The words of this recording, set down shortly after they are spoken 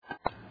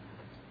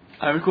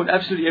I record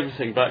absolutely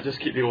everything, but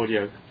just keep the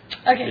audio.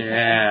 Okay.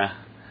 Yeah.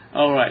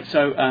 All right.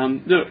 So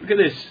look at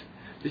this.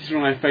 This is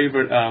one of my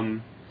favourite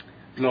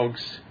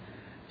blogs,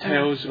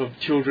 tales of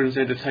children's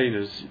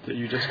entertainers that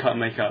you just can't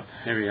make up.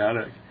 Here we are.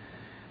 Look.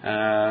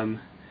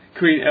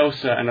 Queen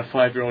Elsa and a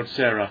 5-year-old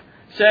Sarah.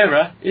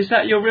 Sarah, is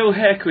that your real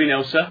hair, Queen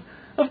Elsa?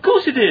 Of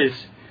course it is.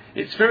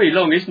 It's very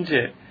long, isn't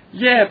it?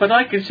 Yeah, but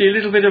I can see a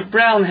little bit of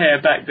brown hair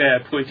back there,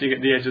 pointing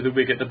at the edge of the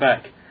wig at the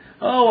back.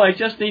 Oh, I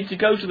just need to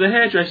go to the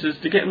hairdressers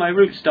to get my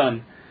roots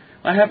done.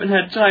 I haven't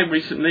had time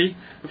recently.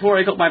 Before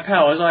I got my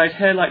powers, I had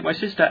hair like my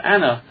sister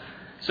Anna.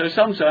 So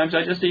sometimes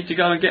I just need to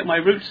go and get my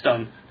roots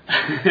done.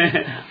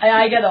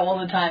 I get it all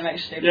the time,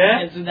 actually. Yeah?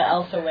 Kids with the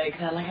Elsa wig.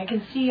 They're like, I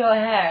can see your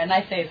hair. And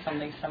I say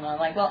something similar. I'm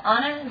like, well,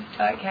 Anna has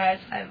dark hair,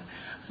 so I have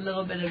a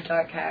little bit of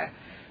dark hair.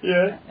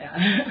 Yeah.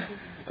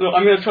 Look,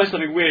 I'm going to try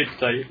something weird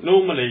today.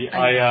 Normally,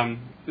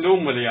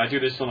 I do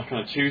this on a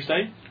kind of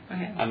Tuesday.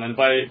 Okay. And then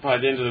by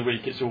the end of the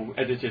week, it's all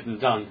edited and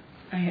done.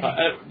 Okay.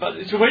 But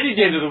it's already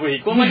the end of the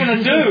week. What am I going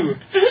to do?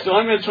 So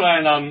I'm going to try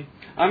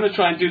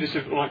and do this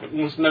with like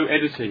almost no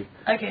editing.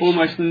 Okay.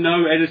 Almost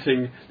no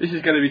editing. This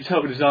is going to be a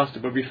total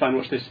disaster, but it'll be fun.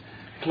 Watch this.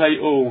 Play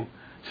all.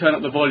 Turn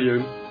up the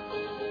volume.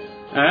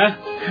 Okay.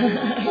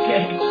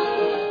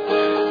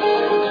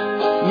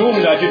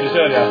 Normally I do this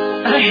earlier.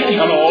 Okay.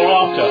 Or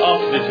after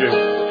the interview.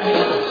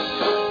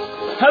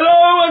 Hello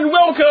and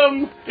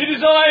welcome! It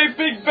is I,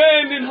 Big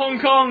Ben, in Hong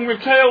Kong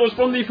with tales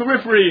from the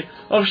periphery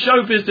of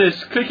show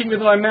business, clicking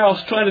with my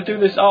mouse, trying to do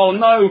this. Oh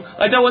no,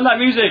 I don't want that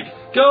music!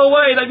 Go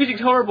away, that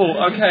music's horrible!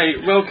 Okay,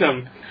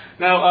 welcome.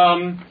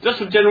 Now, just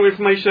some general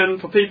information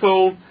for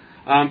people.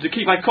 To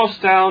keep my costs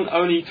down,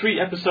 only 3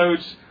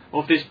 episodes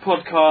of this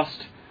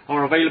podcast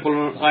are available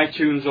on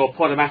iTunes or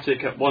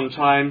Podomatic at one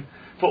time.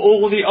 For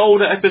all the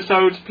older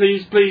episodes,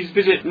 please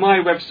visit my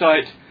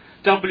website,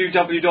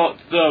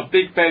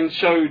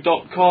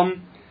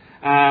 www.thebigbenshow.com.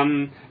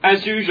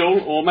 As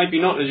usual, or maybe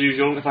not as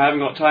usual if I haven't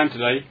got time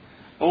today,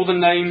 all the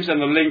names and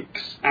the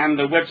links and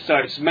the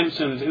websites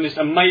mentioned in this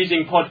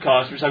amazing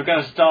podcast, which I'm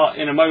going to start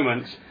in a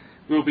moment,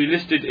 will be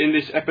listed in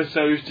this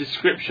episode's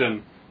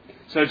description.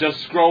 So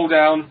just scroll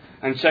down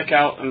and check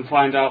out and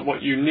find out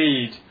what you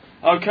need.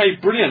 Okay,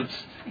 brilliant.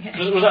 Okay.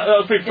 That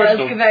was pretty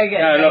professional. Yeah, very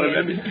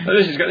good.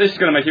 Yeah, this is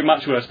going to make it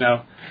much worse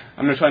now.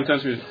 I'm going to try and turn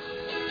some music.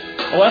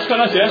 Oh, that's quite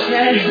nice, yeah?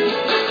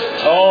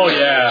 Yeah. Oh,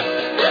 yeah.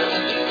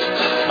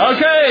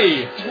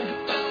 Okay.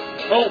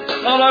 Oh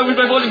no, with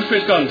my volume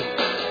switch gone.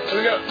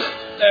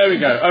 There we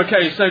go.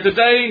 Okay, so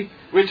today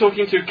we're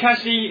talking to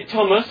Cassie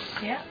Thomas.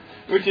 Yeah.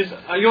 Which is,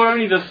 you're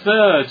only the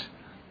third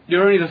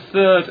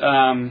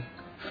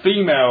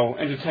female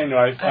entertainer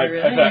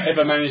I've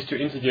ever managed to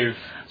interview.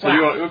 So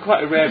wow. you're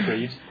quite a rare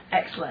breed.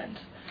 Excellent.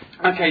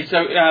 Okay,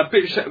 so a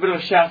bit of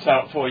a shout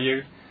out for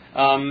you.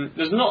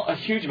 There's not a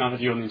huge amount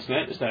of you on the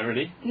internet, is there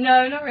really?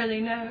 No, not really,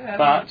 no.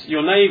 But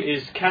your name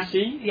is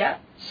Cassie. Yeah.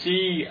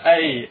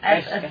 C-A-S-S-I.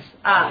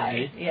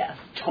 Yes.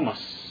 Thomas.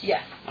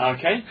 Yes.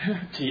 Okay.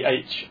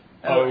 T-H-O-M-A-S.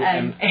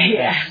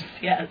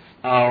 Yes.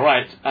 All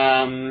right.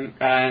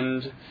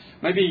 And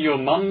maybe your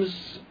mum's.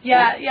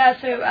 Yeah.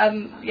 So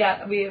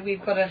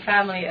we've got a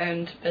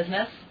family-owned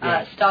business.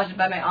 Yeah. Started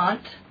by my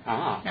aunt.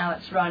 Ah. Now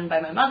it's run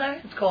by my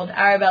mother. It's called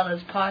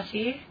Arabella's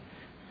Party,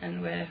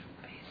 and we're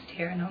based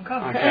here in Hong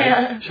Kong.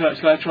 Okay.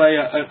 Shall I try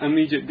a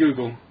immediate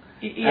Google?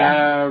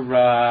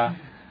 Yeah.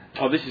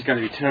 Oh, this is going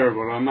to be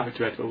terrible. I might have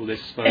to edit all this.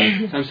 So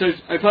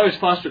if I was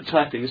faster at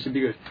typing, this would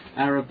be good.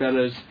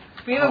 Arabella's.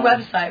 We have a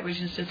website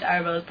which is just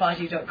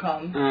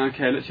arabellasparty.com.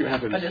 Okay, let's see what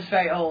happens. But it's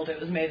very old. It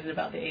was made in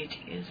about the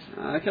 80s.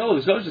 Okay,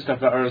 there's lots of stuff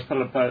about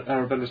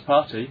Arabella's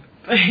Party.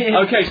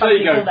 Okay, so there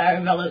you go. Called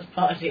Arabella's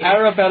Party.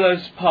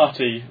 Arabella's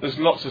Party. There's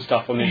lots of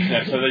stuff on the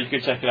internet, so that you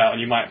can check it out,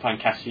 and you might find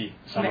Cassie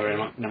somewhere in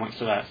amongst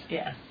that.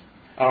 Yes.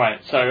 All right.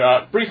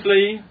 So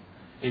briefly,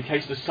 in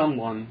case there's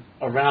someone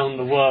around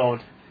the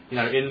world,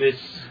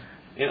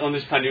 on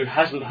this planet who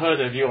hasn't heard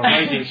of your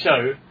amazing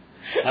show.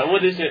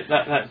 What is it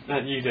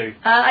that you do?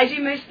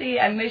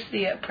 I'm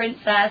mostly a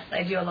princess.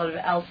 I do a lot of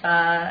Elsa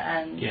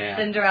and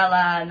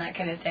Cinderella and that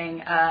kind of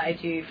thing. I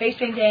do face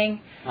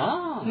painting,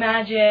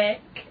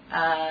 magic,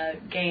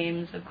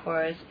 games, of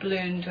course,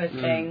 balloon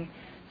twisting.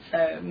 So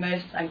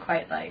I'm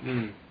quite like,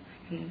 I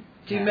can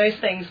do most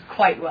things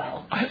quite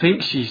well. I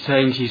think she's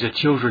saying she's a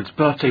children's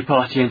birthday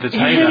party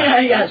entertainer.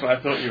 Yes. That's what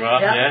I thought you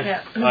were.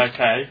 Yeah.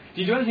 Okay.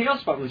 Do you do anything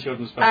else apart from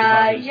children's birthday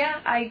parties?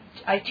 Yeah, I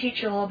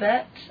teach a little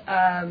bit.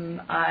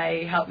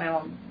 I help my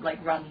mom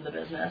run the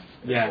business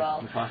as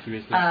well. The party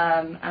business.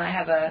 And I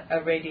have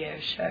a radio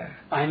show.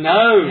 I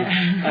know.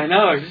 I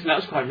know. That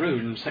was quite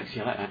rude and sexy.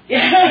 I like that.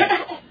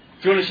 Yeah. Do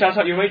you want to shout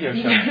out your radio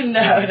show?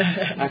 No.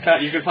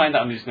 Okay, you can find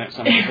that on the internet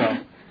somewhere as well.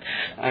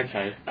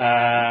 Okay.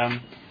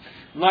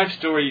 Life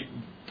story,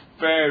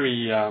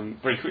 very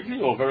quickly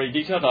or very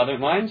detailed. I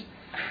don't mind.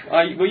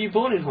 Were you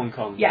born in Hong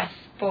Kong? Yes,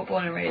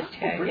 born and raised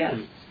here.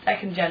 Brilliant. Yes,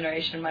 second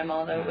generation. My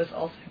mother was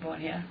also born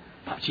here.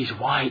 But she's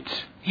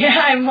white.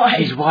 Yeah, I'm white.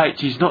 She's white.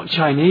 She's not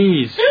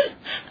Chinese.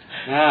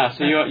 Yeah.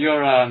 So you're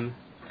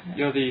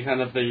the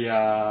kind of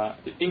the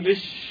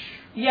English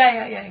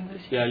Yeah,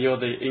 English. Yeah, you're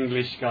the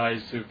English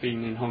guys who've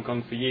been in Hong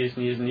Kong for years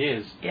and years and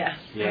years. Yes.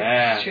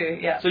 Yeah. It's true,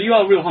 yeah. So you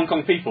are real Hong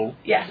Kong people?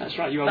 Yes. That's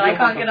right, you are but real I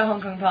can't get a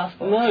Hong Kong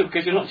passport. No,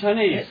 because you're not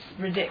Chinese. It's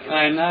ridiculous.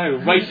 I know.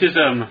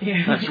 Racism.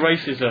 Yeah. That's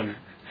racism.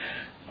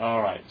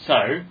 Alright,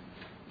 so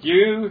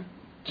you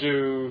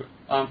do,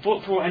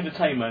 for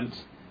entertainment,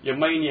 you're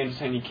mainly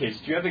entertaining kids.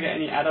 Do you ever get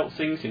any adult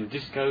things in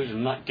discos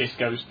and night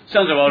discos?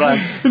 Sounds like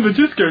I'm in the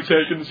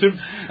discotheque and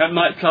at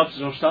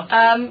nightclubs and stuff.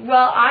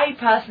 Well, I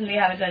personally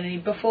haven't done any.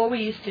 Before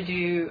we used to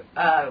do,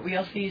 we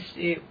also used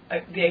to do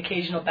the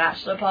occasional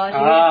bachelor party.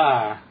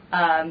 Ah.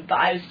 But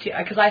I was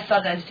because I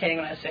started entertaining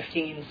when I was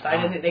 15, so I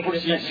don't think they could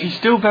have sent me. She's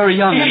still very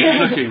young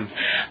looking.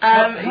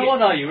 How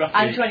old are you roughly?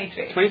 I'm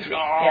 23. 23?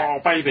 Oh,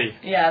 baby.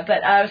 Yeah,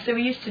 but so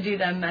we used to do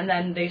them, and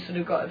then they sort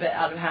of got a bit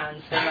out of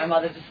hand, so my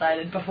mother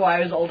decided before I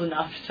was old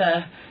enough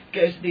to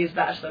go to these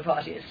bachelor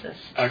parties to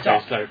stop.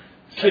 Okay, so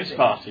kids'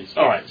 parties. Yes.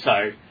 Alright,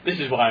 so this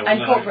is what I want to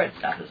know. And corporate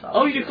stuff as well.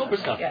 Oh, you do corporate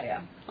stuff?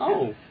 Yeah.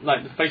 Oh,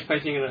 like the face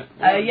painting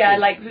and yeah,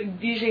 like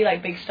usually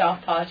like big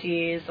staff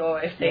parties,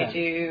 or if they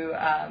do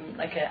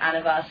like an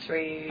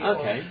anniversary.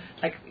 Okay. Or,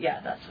 like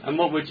that's. And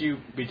what would you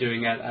be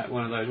doing at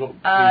one of those?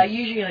 What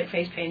usually like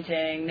face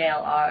painting,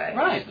 nail art,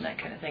 right, and that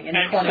kind of thing,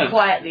 and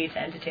quietly to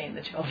entertain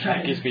the children.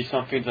 That gives me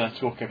something to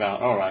talk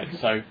about. All right,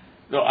 so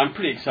look, I'm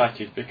pretty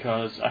excited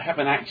because I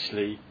haven't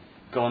actually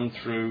gone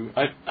through.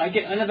 I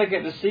never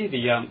get to see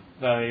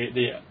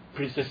the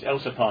Princess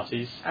Elsa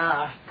parties.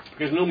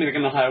 Because normally they're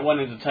going to hire one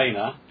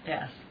entertainer.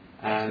 Yes.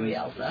 And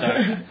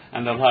Elsa.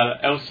 And they'll hire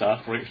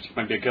Elsa for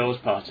maybe a girls'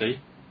 party.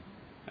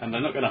 And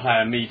they're not going to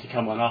hire me to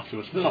come on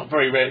afterwards. It's not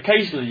very rare.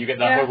 Occasionally you get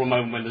that horrible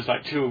moment when there's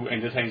like two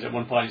entertainers at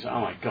one party. It's like,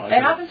 oh my god.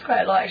 It happens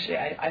quite a lot actually,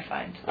 I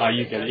find. Oh,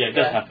 you get it. Yeah, it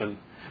does happen.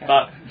 Yeah.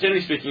 But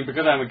generally speaking,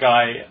 because I'm a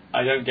guy,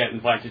 I don't get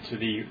invited to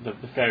the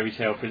fairy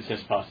tale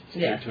princess party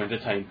to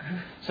entertain.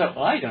 So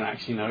I don't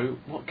actually know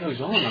what goes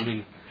on. I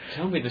mean,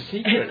 tell me the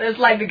secret. It's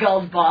like the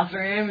girls'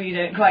 bathroom. You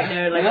don't quite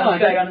know what's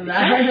going on in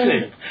there.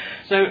 Exactly.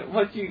 So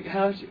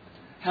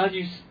how do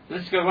you?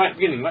 Let's go right at the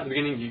beginning. Right at the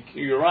beginning,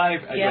 you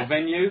arrive at your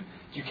venue.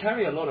 Do you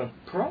carry a lot of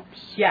props?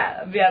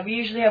 Yeah. We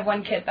usually have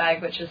one kit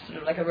bag, which is sort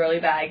of like a rolly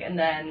bag, and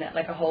then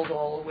like a hold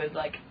all with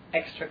like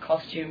extra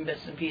costume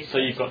bits and pieces. So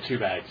you've got 2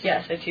 bags?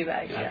 Yeah, so 2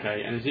 bags,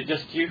 Okay, and is it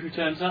just you who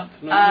turns up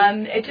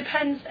normally? It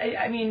depends.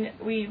 I mean,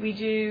 we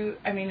do,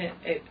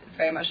 it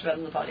very much depends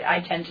on the party. I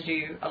tend to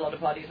do a lot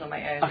of parties on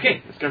my own.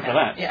 Okay, let's go for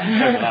that. Yeah.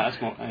 Let's go for that.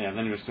 That's more,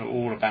 then it's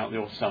all about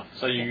your stuff.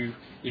 So you've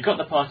got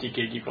the party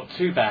gig, you've got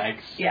 2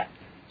 bags. Yeah.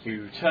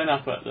 You turn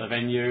up at the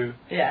venue.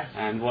 Yes.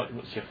 And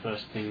what's your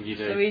first thing you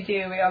do? So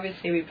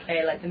we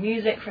play like the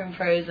music from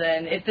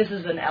Frozen. If this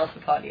is an Elsa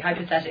party,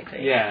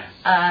 hypothetically. Yes.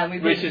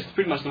 Which is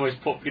pretty much the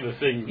most popular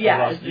thing the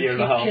last year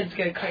and a half. Kids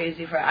go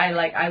crazy for it.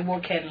 I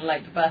walk in and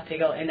like the birthday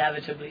girl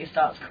inevitably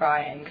starts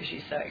crying because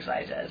she's so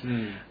excited.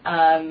 And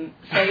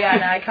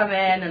I come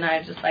in and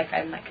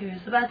I'm like,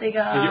 who's the birthday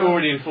girl? And you're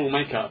already in full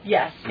makeup.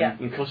 Yes.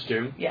 In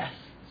costume. Yes.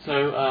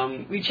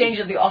 So we change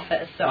at the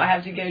office, so I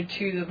have to go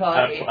to the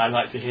party. That's what I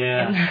like to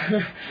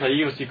hear. So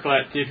you must be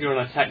quite. If you're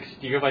on a taxi,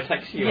 do you go by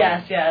taxi?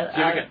 Yes, yeah. Do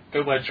you ever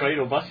go by train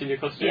or bus in your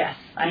costume? Yes,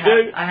 I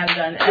have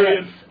done.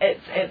 And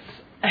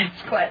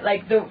it's quite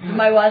like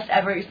my worst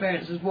ever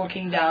experience was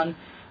walking down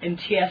in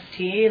TST,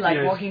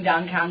 walking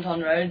down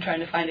Canton Road trying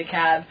to find a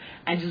cab,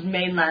 and just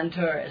mainland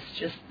tourists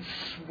just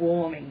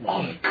swarming me.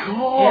 Oh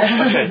God!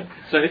 Yeah. Okay,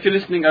 so if you're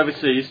listening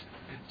overseas,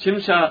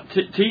 Tsim Sha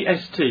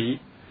TST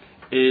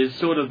is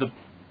sort of the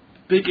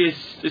biggest.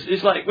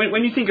 It's like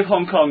when you think of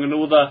Hong Kong and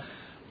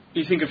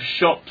you think of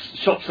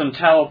shops and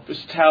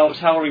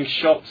towering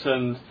shops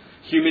and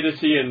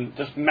humidity and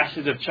just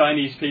masses of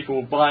Chinese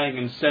people buying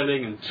and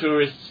selling and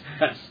tourists.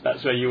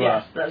 That's where you are.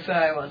 Yes, that's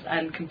where I was,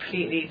 and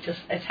completely just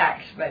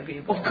attacked by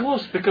people. Of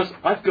course, because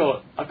I've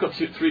got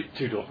two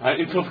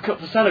daughters.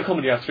 For stand-up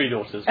comedy, I have 3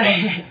 daughters.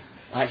 I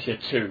actually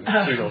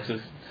have 2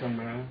 daughters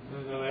somewhere.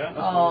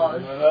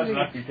 That's a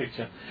happy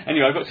picture.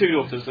 Anyway, I've got 2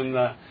 daughters, and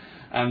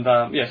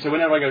so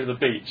whenever I go to the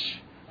beach,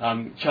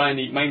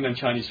 mainland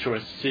Chinese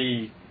tourists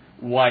see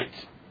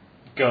white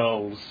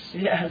girls,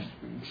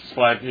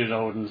 5 years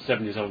old and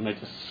 7 years old, and they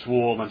just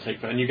swarm and take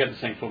photos. And you get the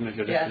same problem if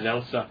you're just as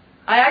Elsa.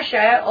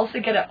 I also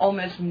get it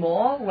almost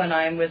more when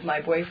I'm with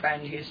my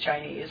boyfriend who's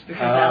Chinese,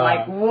 because they're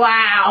like,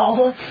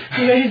 wow,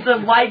 he's a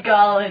white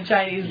girl and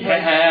Chinese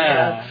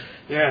boyfriend.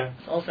 Yeah.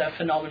 It's also a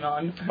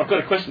phenomenon. I've got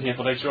a question here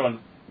for later on.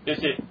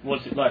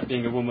 What's it like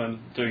being a woman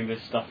doing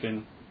this stuff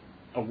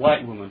a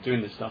white woman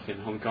doing this stuff in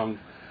Hong Kong?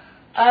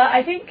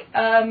 I think,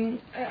 I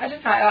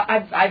don't know,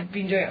 I've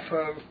been doing it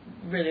for a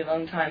really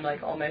long time,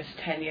 like almost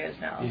 10 years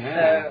now.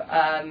 Yeah.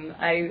 So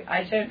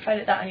I don't find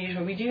it that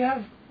unusual. We do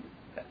have,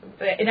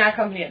 in our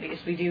company at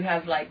least, we do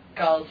have like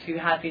girls who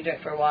have been doing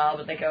it for a while,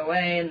 but they go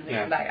away and they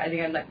come back. I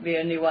think I'm like the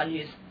only one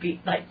who's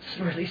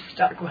really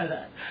stuck with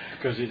it.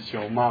 Because it's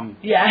your mum.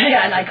 Yeah,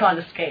 and I can't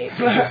escape.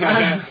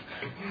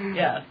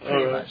 Yeah,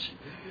 pretty much.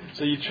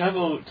 So you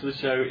travel to the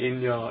show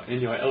in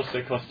your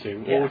Elsa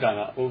costume, all done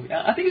up.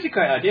 I think it's a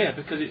great idea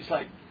because it's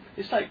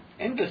like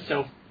endless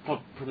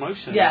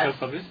self-promotion, yes,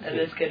 self-publicity. It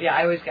is good. Yeah,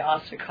 I always get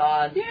asked for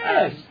cards.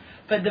 Yes.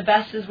 But the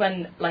best is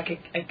when like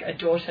a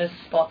daughter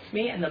spots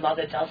me and the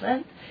mother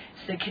doesn't.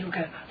 So the kid will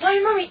go, "Why,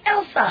 Mummy,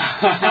 Elsa?"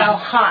 And I'll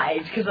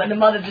hide because the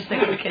mother just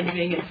thinks the kid's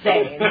being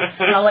insane.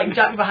 And I'll like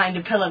duck behind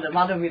a pillar. And the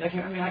mother will be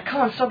looking at me like,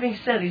 "Come on, stop being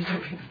silly."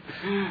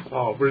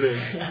 Oh,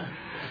 brilliant! Yeah.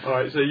 All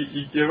right, so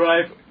you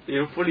arrive,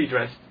 you're fully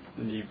dressed,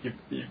 and you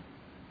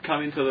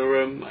come into the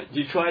room. Do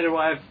you try to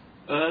arrive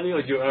early,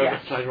 or do you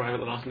try to arrive at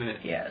the last minute?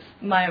 Yes.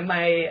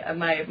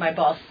 My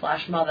boss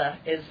 / mother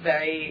is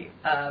very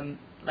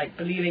like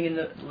believing in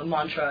the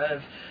mantra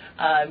of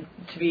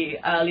to be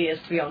early is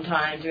to be on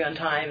time, to be on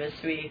time is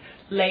to be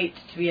late,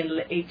 to be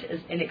late is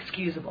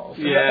inexcusable.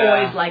 So we're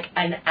always like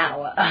an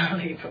hour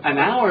early. An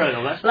hour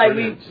early? That's like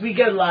brilliant. we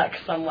go lurk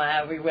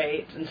somewhere, we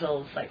wait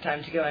until it's like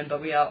time to go in, but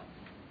we are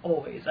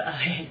always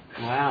early.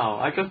 Wow,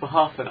 I aim for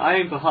half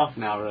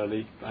an hour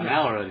early. An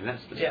hour early,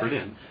 that's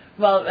brilliant.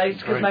 Well, it's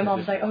because my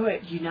mom's like, "Oh,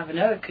 you never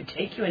know. It could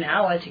take you an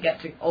hour to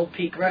get to Old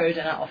Peak Road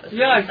and our office."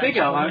 Yeah, I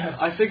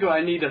figure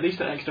I need at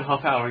least an extra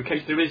half hour in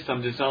case there is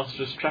some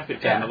disastrous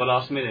traffic jam at the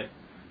last minute,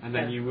 and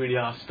then you really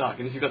are stuck.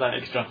 And if you've got that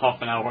extra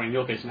half an hour, or in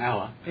your case an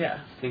hour, I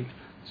think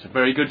it's a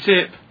very good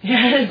tip.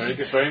 Yes. Very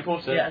good, very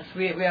important. Yes,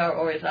 we are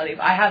always early.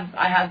 I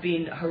have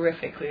been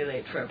horrifically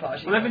late for a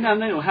party. Well, every now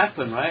and then it will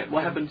happen, right?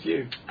 What happened to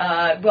you?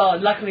 Well,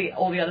 luckily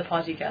all the other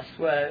party guests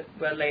were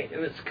late. It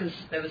was because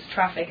there was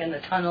traffic in the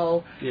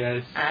tunnel.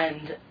 Yes.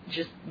 And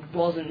just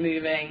wasn't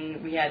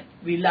moving.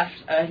 We left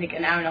I think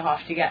an hour and a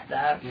half to get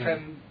there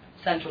from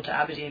Central to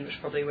Aberdeen, which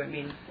probably won't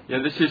mean. Yeah,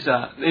 this is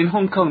in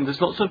Hong Kong.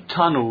 There's lots of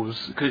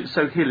tunnels because it's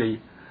so hilly.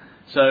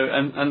 So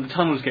and the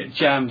tunnels get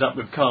jammed up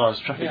with cars,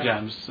 traffic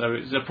jams. So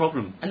it's a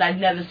problem. And I've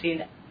never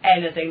seen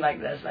anything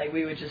like this. Like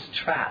we were just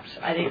trapped.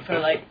 I think for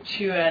like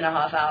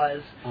 2.5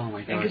 hours. Oh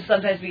my god! Because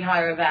sometimes we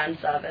hire a van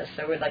service,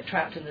 so we're like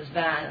trapped in this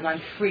van, and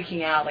I'm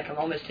freaking out. Like I'm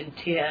almost in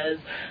tears.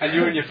 And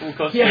you're in your full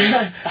costume.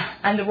 Yeah.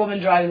 And the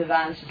woman driving the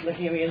van is just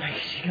looking at me like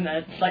she's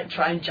gonna like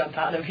try and jump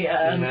out of here.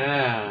 And,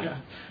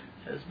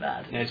 it was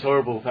bad. Yeah, it's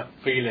horrible, that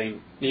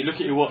feeling. You look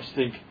at your watch,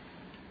 think,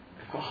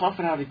 I've got half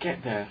an hour to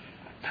get there.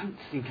 I don't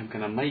think I'm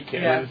going to make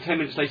it. And then 10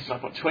 minutes later,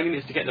 I've got 20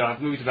 minutes to get there. I've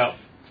moved about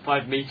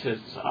 5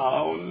 meters.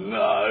 Oh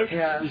no!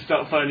 Yeah. You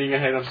start phoning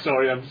ahead. I'm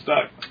sorry, I'm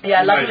stuck.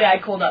 Yeah, luckily I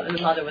called up and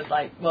the mother was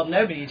like, "Well,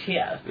 nobody's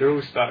here." You're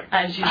all stuck.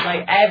 And she's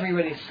like,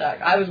 "Everybody's stuck."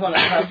 I was one of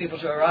the first people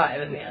to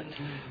arrive in the end,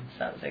 so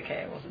that was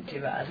okay. It wasn't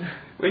too bad.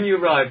 When you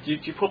arrived,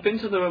 did you pop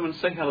into the room and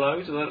say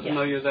hello to let them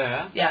know you're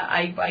there? Yeah,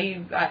 I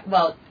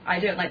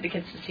don't like the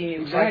kids to see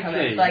me before I come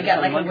in, so I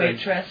get like a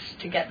waitress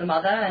to get the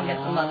mother and get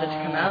the mother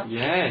to come out.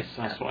 Yes,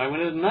 that's what I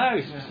wanted to know.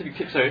 Specific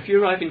tips. So if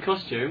you arrive in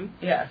costume,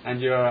 and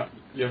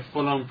you're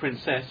full-on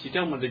princess, you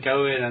don't want to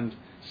go in and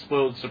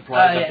spoil the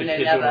surprise after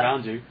kids all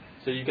around you.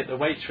 So you get the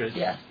waitress.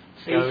 Yes.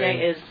 So you say,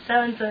 "Is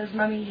so-and-so's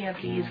mummy here,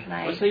 please? Can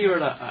I?" Well, say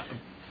you're at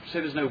say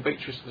there's no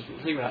waitress.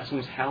 Say you're at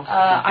someone's house.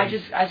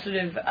 I sort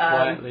of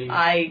quietly.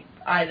 I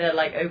either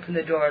like open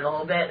the door a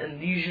little bit,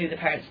 and usually the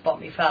parents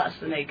spot me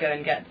first, and they go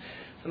and get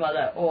the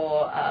mother,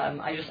 or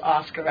I just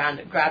ask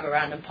around, grab a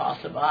random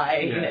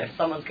passerby. You know, if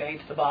someone's going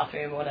to the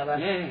bathroom or whatever.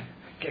 Yeah.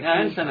 I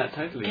understand that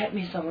totally. Get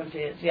me someone,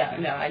 please. Yeah.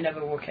 No, I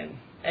never walk in.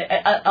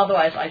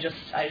 Otherwise, I just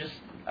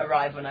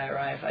arrive when I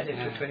arrive. I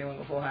didn't talk to anyone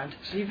beforehand.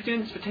 So you've been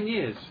doing this for 10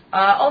 years?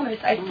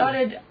 Almost. I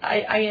started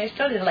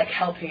like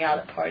helping out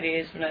at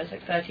parties when I was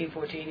like 13,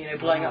 14, you know,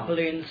 blowing up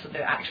balloons for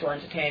the actual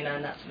entertainer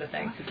and that sort of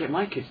thing. I could get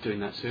my kids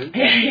doing that soon.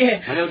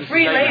 Yeah.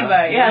 Free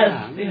labour,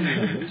 yes.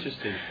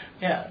 Interesting.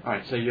 Yeah.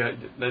 Alright, so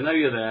they know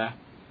you're there,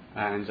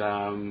 and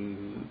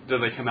do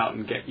they come out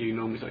and get you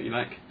normally, is that what you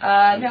like?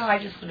 No, I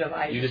just sort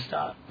of, you just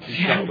start.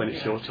 You start when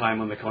it's your time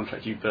on the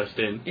contract, you burst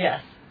in.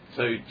 Yes.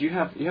 So do you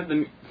have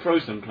the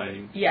Frozen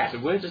playing? Yes. So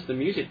where does the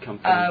music come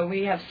from?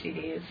 We have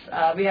CDs.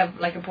 We have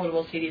like a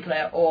portable CD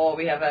player, or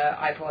we have an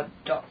iPod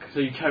dock.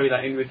 So you carry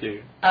that in with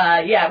you?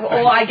 Yeah.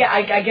 Or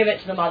I give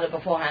it to the mother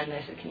beforehand.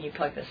 And I said, "Can you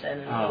plug this in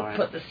and we'll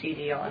put the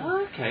CD on?"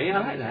 Oh, okay, I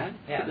like that.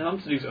 Yeah. Get the mum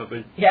to do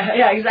something.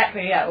 Yeah,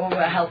 exactly. Yeah, or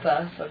a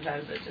helper.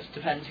 Sometimes it just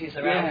depends who's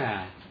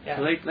around. Yeah.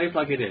 So they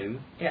plug it in.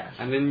 Yes.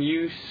 And then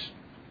you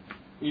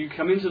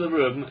come into the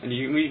room and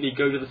you immediately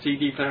go to the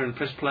CD player and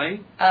press play?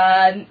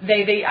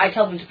 I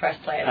tell them to press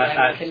play and then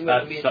I can move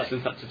the music. Such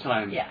and such a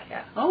time?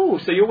 Yeah. Oh,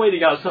 so you're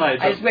waiting outside.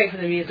 I just wait for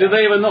the music. Do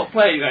they ever not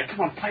play? Like, come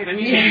on, play the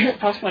music,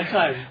 pass my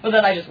time. Well,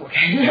 then I just walk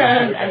in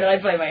and then I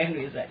play my own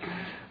music.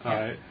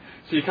 Alright.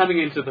 So you're coming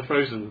into the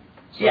Frozen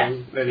song. Yes.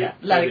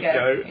 Let it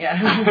go.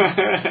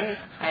 Yeah.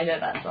 I know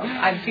that song.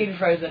 I've seen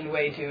Frozen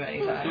way too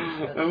many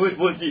times. And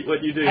what do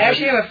you do? I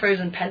actually have a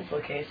Frozen pencil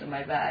case in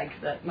my bag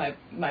that my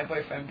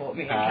boyfriend bought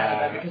me in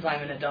Canada because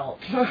I'm an adult.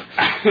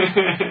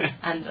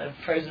 And a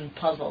Frozen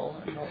puzzle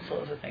and all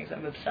sorts of things.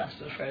 I'm obsessed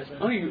with Frozen.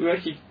 Oh, you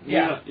actually...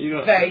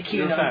 You're very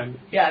keen on... Fan.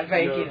 Yeah,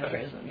 very keen on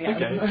Frozen. Yeah.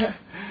 Okay.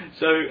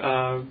 So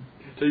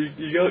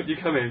you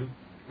come in.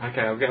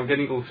 Okay, I'm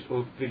getting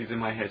all figures in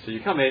my head. So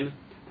you come in.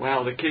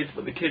 Wow, the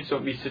kids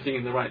won't be sitting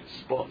in the right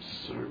spots.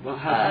 Or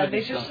how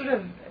they just sort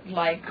of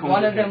like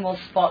one of them will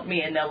spot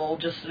me and they'll all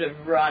just sort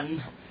of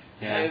run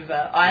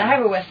over. I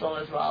have a whistle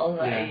as well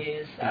that I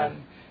use,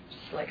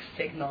 just like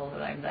signal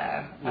that I'm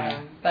there.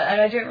 But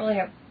I don't really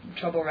have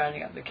trouble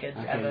rounding up the kids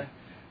ever.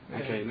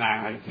 Okay,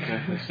 now I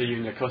can see you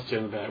in your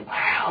costume there.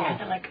 Wow! Yeah,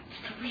 they're like,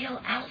 it's the real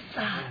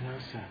Elsa.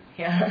 Elsa.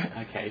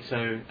 Yeah. Okay,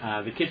 so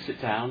the kids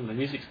sit down, the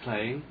music's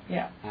playing.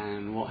 Yeah.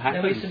 And what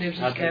happens? Then we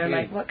sort of just go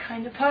like, what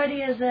kind of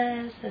party is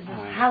this? Is this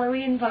a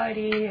Halloween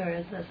party or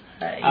is this?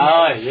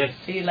 Yes.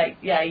 So you like,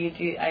 you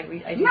do. I do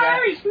that. No,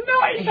 it's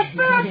not. It's a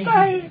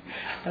birthday.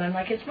 And I'm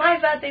like, it's my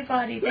birthday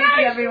party. Thank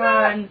you,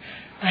 everyone.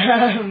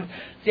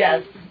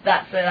 Yes,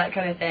 that's that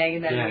kind of thing,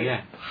 and then we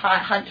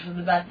hunt for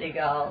the birthday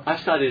girl. I've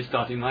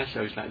starting my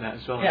shows like that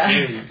as well. Yeah.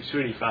 It's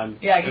really fun.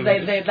 Yeah, because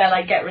they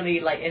like get really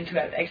like into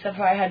it. Except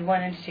for I had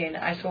one entertainer.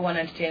 I saw one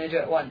entertainer do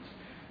it once,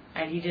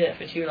 and he did it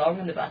for too long,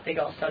 and the birthday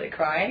girl started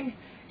crying.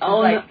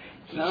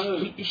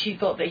 She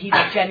thought that he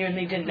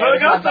genuinely didn't know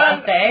it was her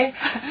birthday.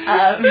 It's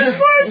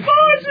my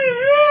party!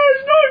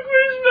 It's not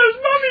Christmas!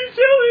 Mummy,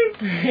 tell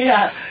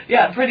him!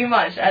 Yeah, pretty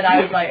much. And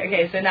I was like,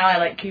 okay, so now I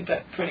like keep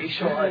it pretty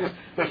short,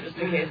 just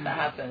in case that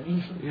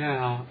happens.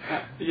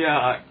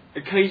 Yeah.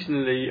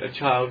 Occasionally a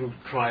child will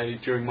cry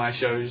during my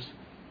shows,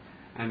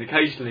 and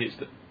occasionally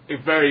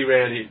very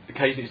rarely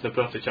it's the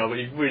birthday child, but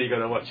you've really got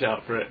to watch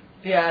out for it.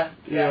 Yeah,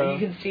 you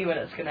can see when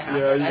it's going to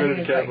happen. Yeah, I think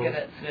it's quite good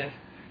at sniff.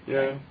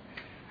 Yeah.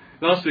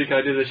 Last week I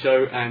did a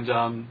show, and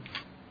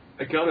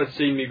a girl had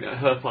seen me at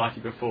her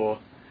party before,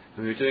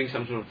 and we were doing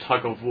some sort of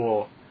tug of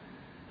war,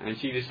 and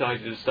she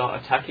decided to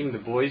start attacking the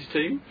boys'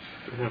 team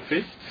with her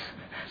fists.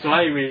 So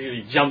I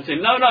immediately jumped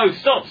in. No,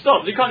 stop!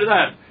 You can't do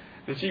that.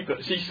 And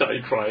she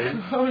started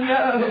crying. Oh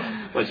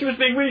no! But she was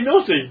being really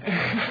naughty.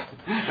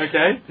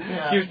 Okay,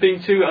 she was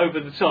being too over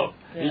the top.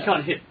 Yeah. You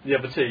can't hit the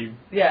other team.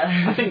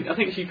 Yeah. I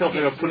think she felt they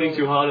were pulling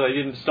too hard, or they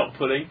didn't stop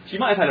pulling. She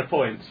might have had a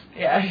point.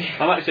 Yeah.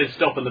 I might have said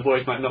stop, and the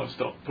boys might not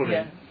stop pulling.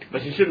 Yeah.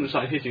 But she shouldn't have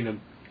started hitting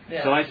them.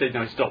 Yeah. So I said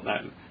no, stop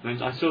that.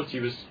 And I saw she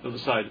was on the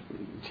side,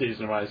 tears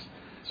in her eyes.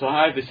 So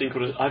I have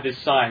this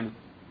sign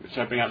which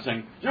I bring out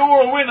saying, "You're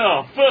a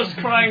winner! First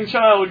crying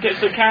child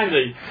gets a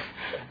candy."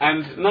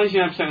 And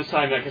 99% of the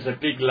time that gets a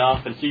big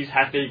laugh, and she's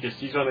happy because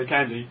she's won a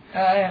candy.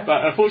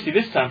 But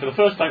unfortunately this time, for the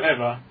first time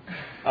ever,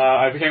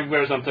 I became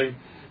aware of something.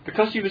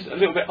 Because she was a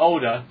little bit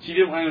older, she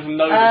didn't want anyone to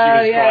know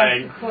that she was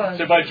crying. Of course.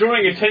 So by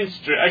drawing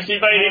attention to it, actually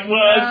made it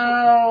worse.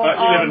 No. But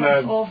you never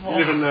learn. Awful. You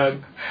never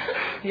learn.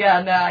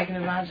 Yeah, no, I can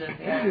imagine.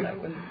 Yeah, that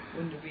wouldn't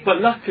have been. But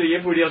luckily,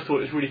 everybody else thought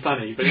it was really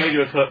funny, but it made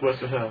it worse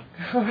for her.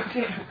 Oh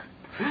dear.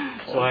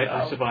 So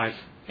I survived.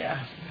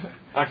 Yeah.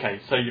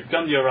 Okay, so you've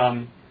done your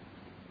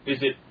is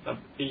it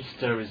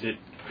Easter? Is it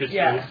Christmas?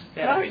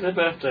 Yeah. No, it's her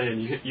birthday,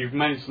 and you've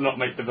managed to not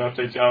make the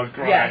birthday child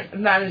cry. Yeah,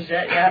 managed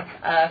it.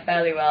 Yeah,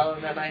 fairly well,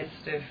 and then I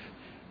sort of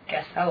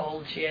guess how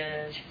old she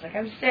is. She's like,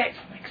 I'm 6.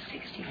 I'm like,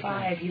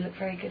 65. You look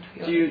very good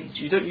for your age.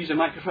 You don't use a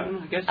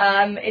microphone, I guess?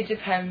 It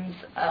depends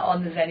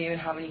on the venue and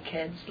how many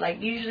kids.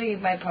 Like, usually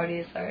my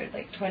parties are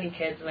like 20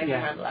 kids, and I can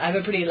handle it. I have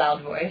a pretty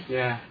loud voice.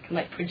 Yeah. I can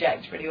like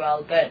project pretty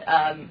well, but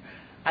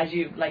I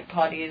do like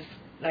parties,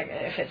 like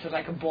if it's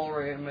like a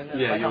ballroom and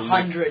there's like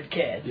 100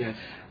 kids. Yes.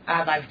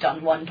 And I've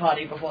done one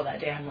party before that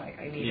day. I'm like,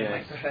 I need a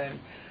microphone.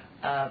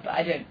 But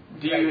I don't.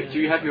 Do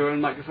you have your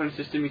own microphone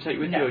system you take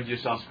with you, or do you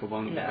just ask for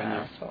one? No, I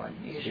ask for one.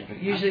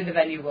 Usually the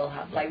venue will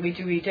have. Like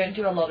we don't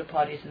do a lot of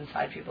parties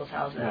inside people's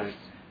houses. Right.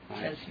 It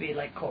tends to be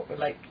like corporate,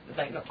 like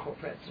not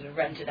corporate, sort of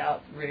rented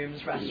out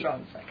rooms,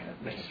 restaurants, that kind of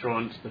thing.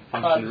 Restaurants, the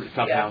function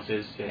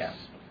clubhouses. Yes.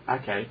 Yeah.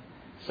 Okay.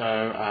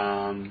 So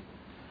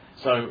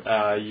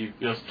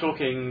you're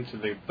talking to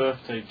the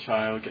birthday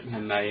child, getting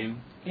her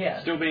name.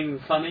 Yeah. Still being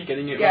funny,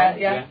 getting it right?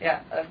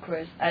 Yeah, of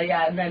course.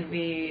 And then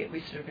we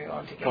sort of move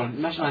on to games. Go on,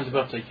 imagine I'm the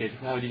birthday kid.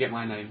 How would you get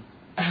my name?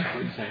 What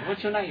would you say?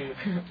 What's your name?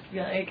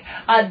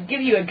 I'd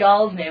give you a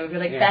girl's name. It'd be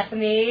like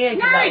Bethany.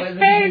 Nice,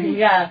 Ben!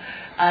 Yeah.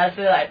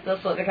 So like,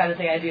 that's the kind of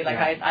thing I do. Like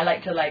I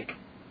like to like,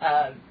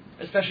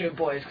 especially with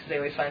boys, because they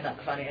always find that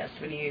the funniest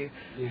when you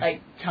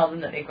like tell them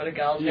that they've got a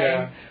girl's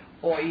name,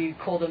 or you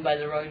call them by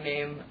the wrong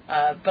name.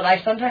 But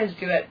I sometimes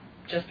do it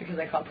just because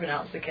I can't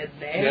pronounce the kid's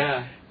name.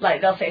 Yeah.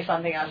 Like, they'll say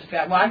something, I'll just be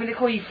like, well, I'm going to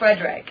call you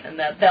Frederick. And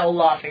they're all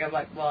laughing. I'm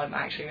like, well, I'm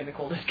actually going to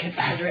call this kid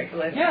Frederick.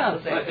 But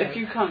if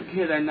you can't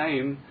hear their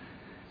name,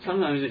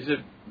 sometimes it's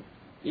just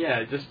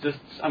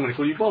I'm going to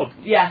call you Bob.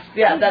 Yes,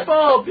 that's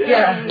Bob.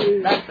 Yeah,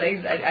 that's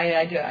things.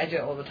 I do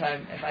it all the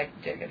time if I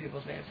don't get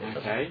people's names.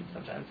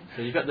 Sometimes.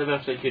 So you got the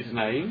birthday kid's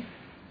name.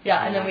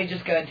 Yeah, and then we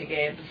just go into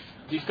games.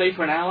 Do you stay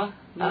for an hour?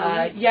 An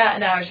hour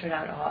to an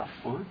hour and a half.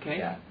 Oh, okay.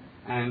 Yeah.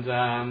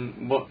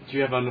 And what do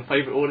you have on the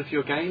favourite order for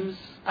your games?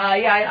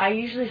 I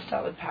usually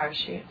start with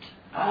Parachute.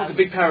 The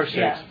big parachute.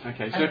 Yeah.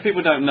 Okay, so if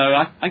people don't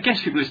know, I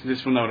guess people listening to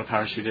this will know what a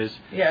parachute is.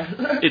 Yeah.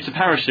 It's a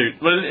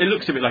parachute. Well, it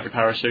looks a bit like a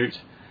parachute.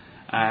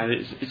 And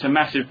it's a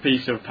massive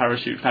piece of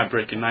parachute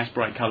fabric in nice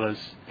bright colours.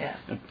 Yeah.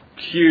 A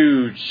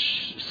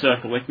huge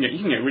circle. You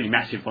can get really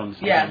massive ones.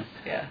 Yes.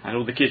 Yeah. And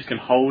all the kids can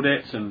hold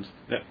it, and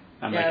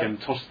and they can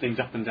toss things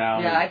up and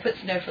down. Yeah, I put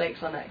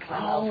snowflakes on it.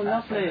 Oh,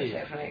 lovely.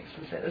 Snowflakes.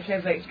 And the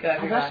snowflakes go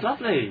everywhere. Oh, that's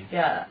lovely.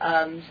 Yeah,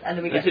 and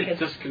then we get the kids.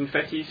 Just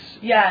confettis?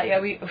 Yeah,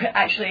 we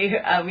actually,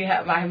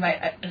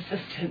 my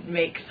assistant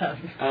makes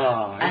them.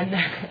 Oh. And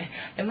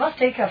it must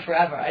take her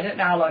forever. I don't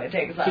know how long it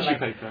takes. Tissue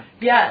paper?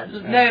 Yeah,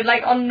 no,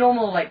 like on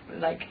normal, like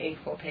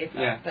A4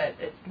 paper, but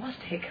it must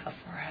take her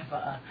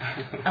forever.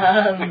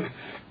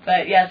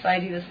 But yes, I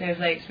do the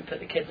snowflakes. We put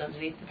the kids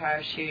underneath the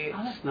parachute.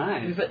 Oh, that's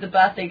nice. We put the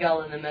birthday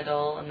girl in the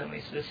middle, and then we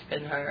sort of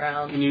spin her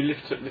around. Can you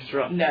lift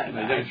her up? No,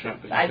 don't lift her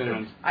up. But you spin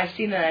around. I've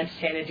seen an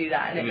entertainer do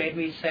that, and it made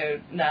me so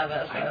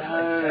nervous. I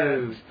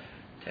know.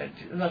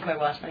 That's my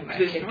worst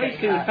nightmare. It's very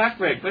thin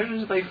fabric. What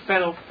if they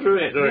fell through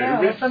it,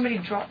 or somebody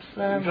drops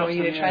them, or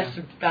tries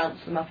to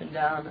bounce them up and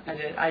down?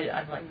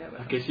 I'm like, no.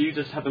 Okay, so you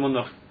just have them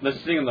they're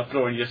sitting on the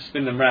floor, and you just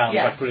spin them round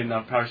by putting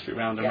the parachute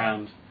round and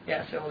round.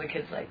 Yeah, so all the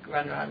kids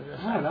run around in the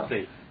circle. Oh,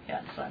 lovely.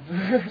 Yeah, it's fun.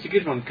 It's a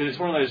good one because it's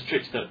one of those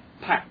tricks that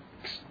packs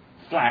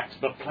flat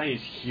but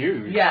plays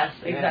huge. Yes,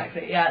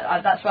 exactly.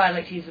 Yeah, that's why I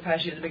like to use the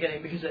parachute at the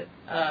beginning, because it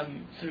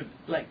sort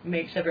of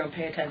makes everyone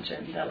pay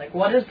attention. They're like,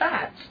 "What is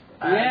that?"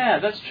 Yeah,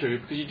 that's true,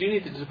 because you do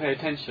need them to pay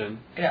attention.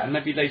 Yeah. And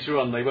maybe later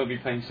on they won't be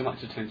paying so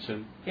much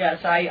attention. Yeah,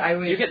 so I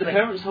always... Do you get the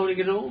parents holding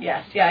it all?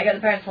 Yes, I get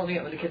the parents holding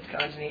it when the kids go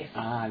underneath.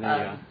 Ah, there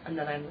you are. And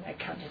then I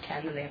count to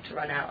 10 and they have to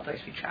run out, otherwise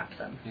we trap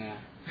them. Yeah.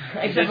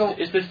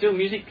 Is there still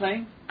music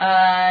playing?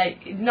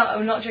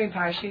 Not during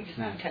parachute,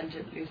 because I tend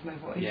to lose my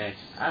voice. Yes.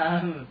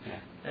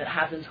 It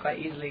happens quite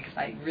easily because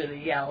I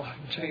really yell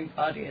during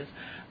parties.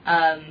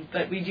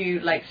 But we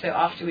do, so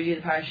after we do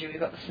the parachute, we've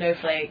got the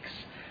snowflakes,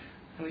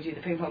 and we do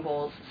the ping pong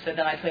balls, so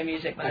then I play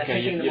music when they're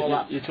picking them all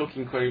up. You're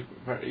talking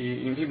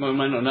people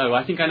might not know.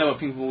 I think I know what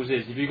ping pong balls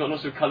is. If you've got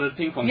lots of coloured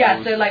ping pong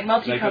balls, so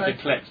multicoloured, they've got to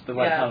collect the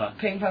right colour.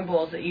 Ping pong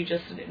balls that you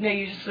just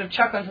sort of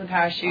chuck onto the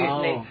parachute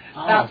and they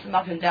bounce them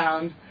up and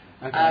down.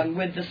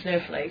 With the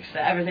snowflakes, so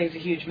everything's a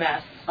huge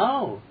mess.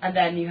 Oh. And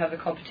then you have a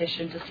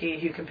competition to see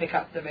who can pick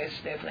up the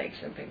most snowflakes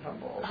and ping pong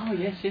balls. Oh,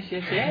 yes.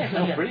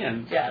 Oh,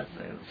 brilliant. Yeah,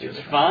 it's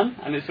fun,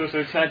 and it's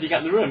also exciting to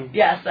get in the room.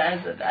 Yes,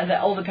 and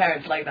all the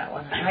parents like that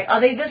one. I'm like, are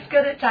they this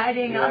good at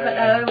tidying up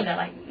at home? And they're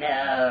like,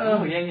 no.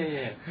 Oh,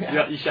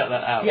 yeah. You shut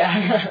that out.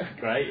 Yeah.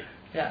 Great.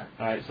 Yeah.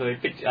 All right, so they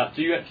picked it up.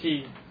 Do you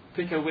actually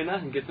pick a winner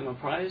and give them a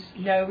prize?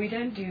 No, we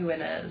don't do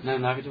winners. No,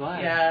 neither do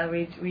I. Yeah,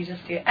 we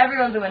just do...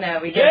 Everyone's a winner.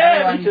 We give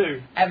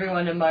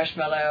everyone a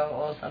marshmallow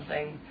or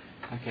something.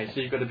 Okay,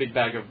 so you've got a big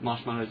bag of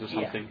marshmallows or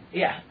something.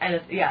 Yeah, and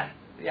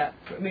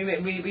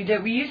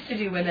we used to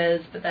do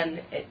winners, but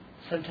then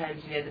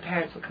sometimes the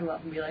parents will come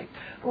up and be like,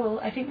 well,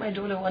 I think my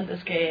daughter won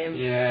this game.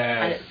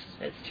 Yeah. And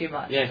it's too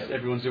much. Yes,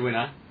 everyone's a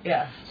winner.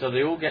 Yes. So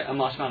they all get a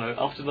marshmallow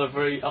after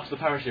the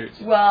parachute.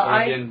 Well, or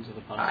at the end of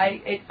the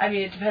party.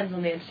 It depends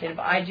on the entertainer,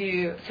 but I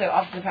do. So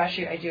after the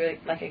parachute, I do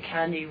a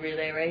candy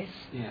relay race.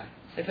 Yeah.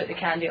 So I put the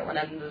candy at one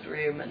end of the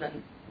room and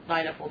then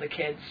line up all the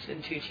kids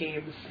in two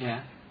teams.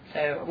 Yeah.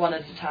 So one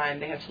at a time,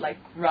 they have to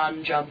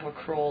run, jump, or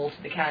crawl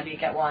to the candy,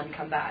 get one,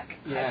 come back,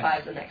 high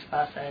five the next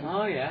person.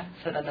 Oh yeah.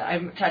 So then I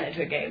turn it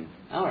into a game.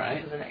 All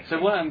right.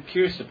 So what I'm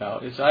curious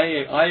about is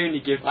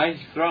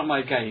throughout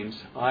my games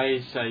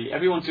I say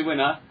everyone's a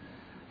winner,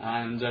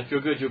 and if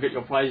you're good you'll get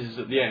your prizes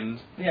at the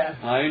end. Yeah.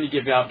 I only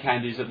give out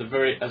candies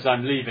as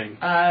I'm leaving.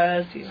 So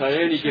I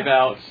only give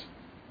out.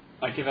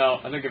 I don't give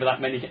out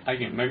that many.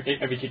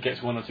 Every kid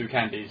gets one or two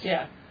candies.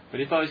 Yeah. But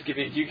if I was do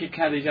you give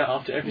candies out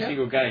after every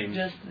single game?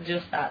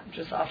 Just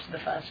after the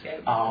first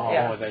game.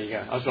 Oh, there you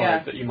go. I was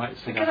worried that you might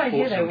think it's a good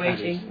idea though,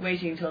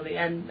 waiting till the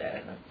end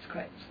though. That's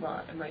quite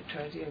smart. I might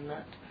try doing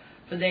that.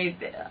 But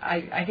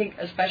I think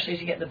especially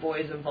to get the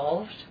boys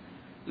involved,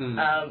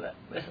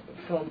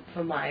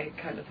 for my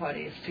kind of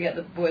parties, to get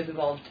the boys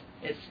involved,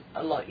 it's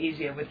a lot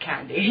easier with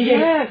candy.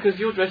 Yeah, because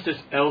you're dressed as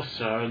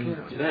Elsa and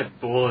they're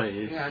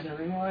boys. Yeah,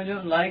 I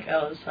don't like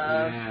Elsa.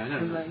 Yeah, I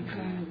don't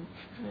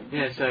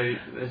so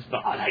but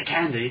I like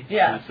candy.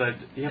 Yeah. So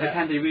you have a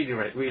candy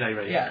relay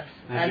race. Yes.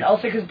 And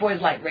also because boys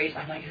like race,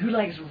 I'm like, who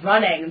likes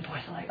running? And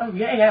boys are like, oh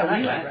yeah,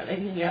 we like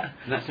running. Yeah.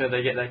 And that's how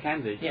they get their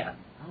candy. Yeah.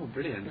 Oh,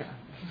 brilliant.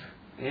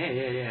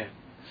 Yeah.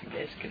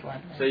 It's a good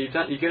one. So you're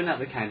going out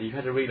the candy. You've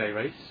had a relay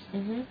race.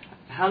 Mhm.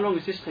 How long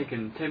has this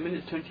taken? 10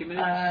 minutes, 20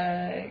 minutes?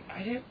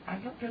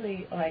 I'm not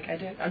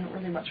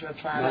really much of a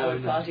planner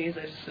with parties.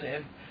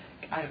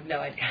 I have no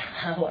idea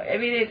how. I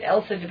mean, it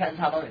also depends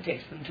how long it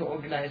takes them to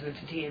organise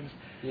into teams.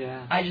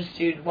 Yeah. I just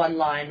do one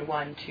line,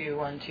 1, 2,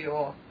 1, 2,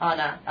 or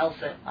Anna,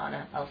 Elsa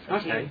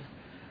okay. teams.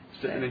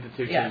 Split them into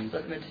two teams. Yeah,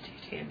 split them into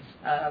two teams.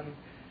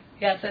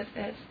 So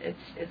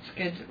it's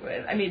good.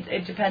 I mean,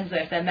 it depends though.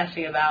 If they're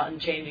messing about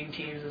and changing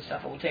teams and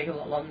stuff, it will take a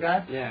lot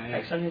longer. Yeah.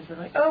 Like sometimes they're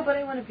like, oh, but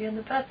I want to be on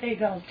the birthday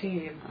girls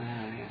team.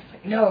 Yeah. It's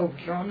like, no,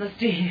 you're on this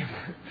team.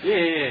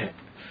 Yeah.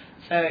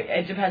 So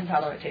it depends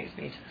how long it takes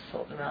me to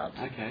sort them out.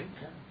 Okay.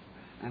 Yeah.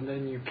 And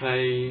then you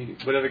play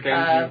whatever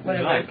games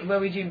you like. Well,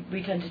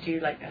 we tend to do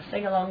like a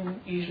sing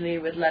along usually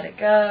with Let It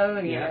Go,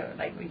 and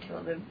we do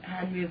all the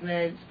hand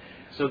movements.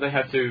 So they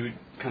have to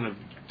kind of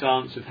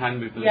dance with hand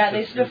movements? Yeah,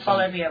 they sort of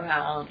follow me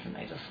around, and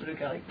they just sort of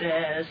go like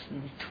this,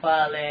 and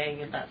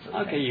twirling, and that sort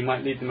of thing. Okay, you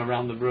might lead them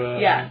around the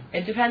room. Yeah,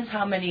 it depends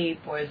how many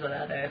boys are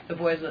there. If the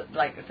boys are,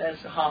 like, if there's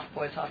half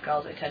boys, half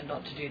girls, I tend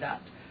not to do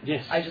that.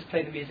 Yes. I just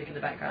play the music in the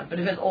background. But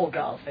if it's all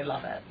girls, they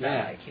love it. They're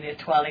Yeah. like, you know,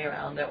 twirling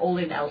around. They're all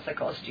in Elsa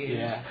costumes.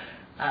 Yeah.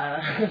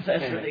 So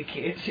it's really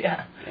cute,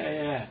 yeah.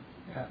 Yeah.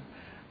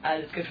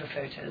 And it's good for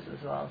photos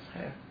as well,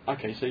 so...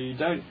 Okay, so you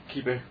don't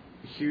keep a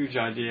huge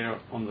idea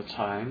on the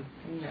time.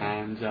 No.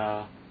 And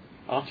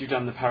after you've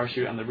done the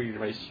parachute and the relay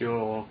race,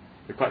 you're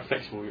quite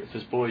flexible. If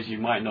there's boys, you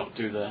might not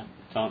do the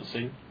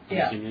dancing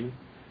and singing.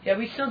 Yeah,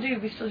 we still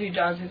do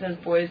dances. There's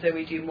boys that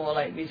we do more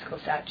like musical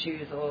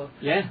statues or...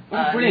 Yeah,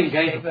 what a brilliant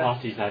game for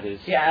parties that is.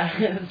 Yeah,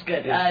 it's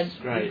good. It's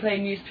great. We play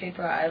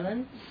Newspaper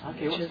Islands.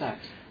 Okay, what's that?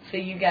 So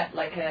you get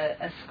like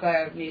a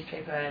square of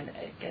newspaper and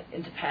it gets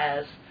into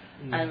pairs.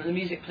 And when the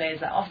music plays,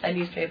 they're off their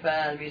newspaper,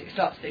 and the music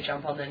stops, they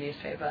jump on their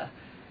newspaper.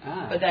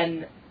 But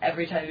then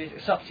every time the music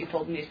stops, you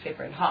fold the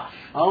newspaper in half.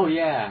 Oh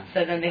yeah.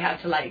 So then they have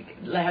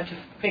to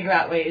figure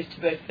out ways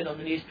to both fit on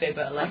the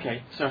newspaper.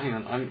 Okay, so hang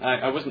on,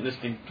 I wasn't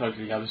listening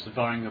closely. I was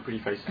devouring your pretty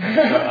face.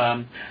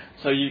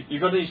 So you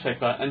got a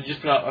newspaper and you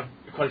just put out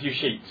quite a few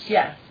sheets.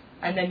 Yes,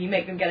 and then you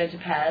make them get into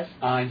pairs.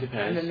 Into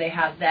pairs. And then they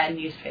have their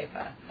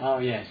newspaper. Oh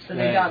yes. So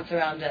they dance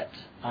around it.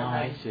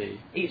 I see.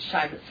 Each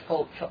time it's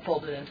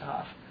folded into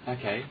half.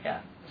 Okay.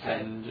 Yeah. So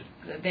and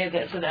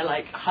they're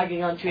like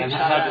hugging onto each other.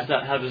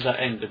 How does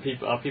that end? Are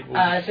people?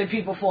 So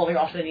people falling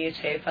off the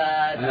newspaper.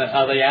 And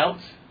are they out?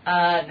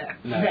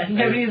 No.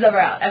 Nobody's ever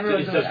out.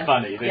 Everyone's it's just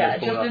funny.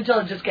 Just until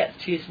it just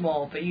gets too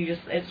small. But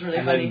it's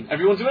really funny. Then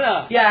everyone's a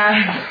winner.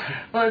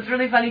 Yeah. Well, it's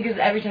really funny because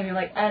every time you're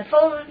like, and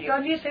fold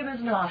your newspapers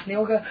in half, and they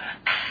all go,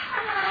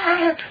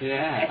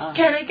 yeah.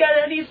 Can it get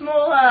any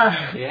smaller?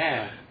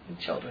 Yeah.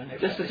 Children.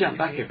 Just to jump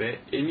back a bit,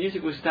 in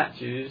musical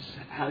statues,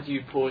 how do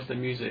you pause the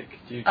music?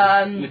 Do you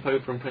just nip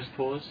over and press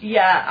pause?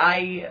 Yeah,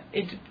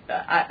 it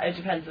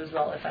depends as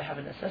well if I have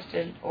an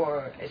assistant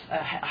or a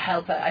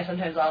helper. I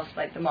sometimes ask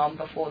like the mom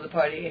before the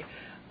party,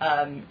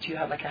 do you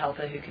have like a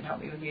helper who can help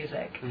me with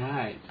music?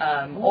 Right.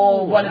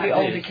 Or one of the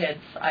older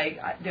kids.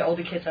 The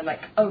older kids, I'm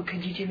like, oh,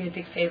 could you do me a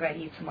big favor? I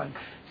need someone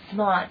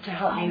smart to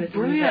help me with the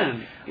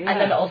music. Yeah. And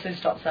then it also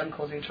stops them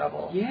causing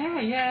trouble.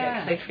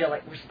 Yeah. Because they feel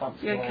like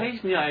responsible. Yeah,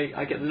 occasionally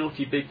I get the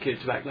naughty big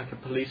kid to act like a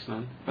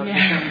policeman. That's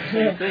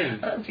the same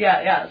thing.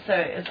 Yeah, so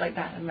it's like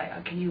that. I'm like,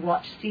 oh, can you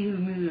see who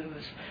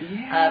moves?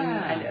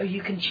 Yeah. And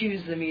you can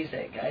choose the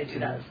music. I do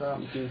that as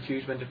well. You can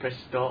choose when to press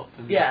stop.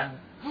 And yeah.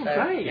 Oh, so,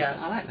 great. Yeah.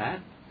 I like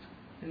that.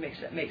 It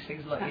makes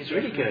things a lot That's easier.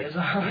 Really good. As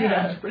well.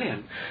 Yeah, that's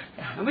brilliant.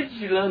 Yeah. And where did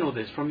you learn all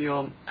this? From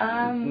your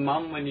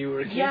mum when you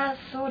were a kid? Yeah,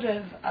 sort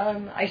of.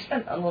 I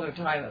spent a lot of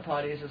time at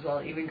parties as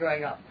well, even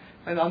growing up.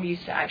 My mum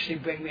used to actually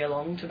bring me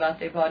along to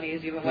birthday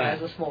parties even when I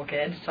was a small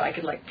kid, so I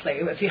could like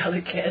play with the other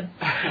kids.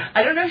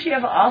 I don't know if she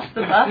ever asked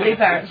the birthday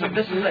parents if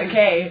this was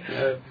okay.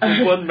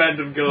 Yeah. One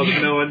random girl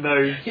that no one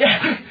knows.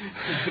 Yeah.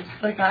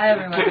 It's like, hi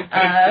everyone.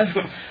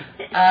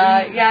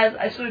 Yeah,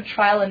 I sort of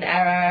trial and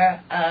error.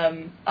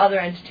 Other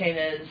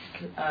entertainers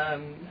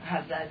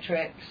have their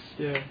tricks.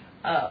 Yeah.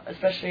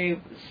 Especially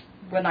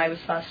when I was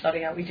first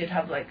starting out, we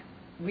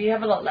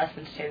have a lot less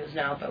entertainers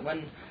now, but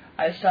when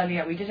I was starting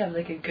out, we did have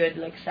like a good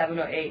 7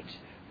 or 8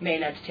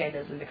 main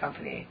entertainers in the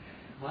company.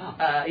 Wow.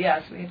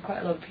 So we had quite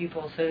a lot of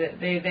people, so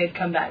they'd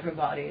come back from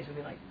parties and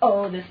be like,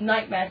 oh, this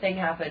nightmare thing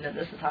happened and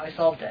this is how I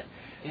solved it.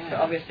 Yeah. So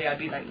obviously I'd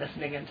be like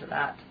listening into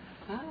that.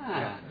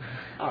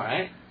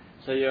 Alright.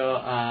 So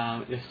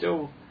you're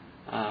still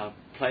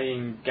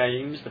playing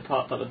games,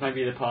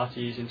 maybe the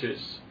party's into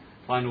its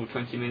final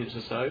 20 minutes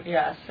or so.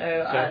 Yeah,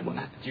 so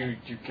do you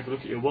keep a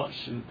look at your watch?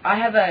 And I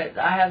have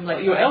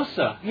you're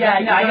Elsa. Yeah,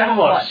 no, I have a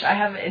watch. I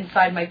have it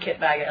inside my kit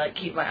bag. I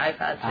keep my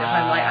iPad. So if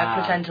I'm I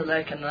pretend to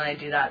look and then I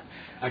do that.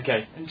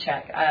 Okay. And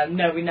check.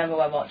 No, we never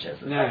wear watches.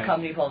 It's like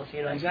company policy.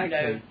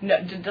 Exactly. No,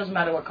 it doesn't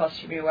matter what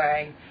costume you're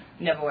wearing.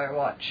 Never wear a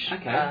watch.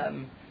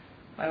 Okay.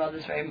 My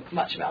mother's very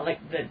much about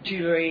the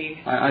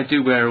jewellery. I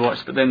do wear a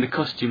watch, but then the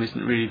costume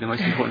isn't really the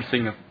most important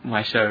thing of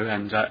my show,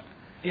 and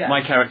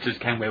my characters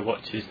can wear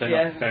watches.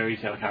 They're not fairy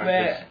tale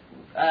characters.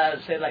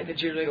 So the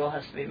jewellery all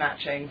has to be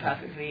matching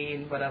perfectly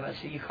and whatever,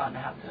 so you can't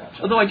have the watch.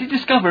 Although I did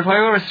discover if I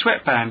wear a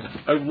sweatband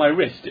over my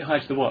wrist, it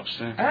hides the watch.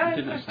 So I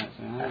didn't know that.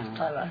 That's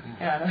clever.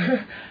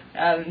 Yeah.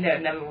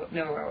 No,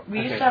 never wear. We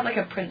used to have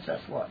a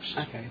princess watch,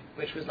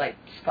 which was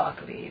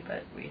sparkly,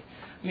 but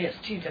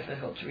it's too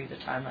difficult to read the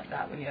time like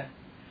that when you're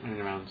running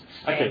around.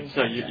 Okay,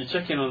 so you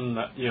check in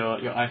on your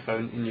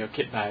iPhone in your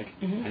kit bag,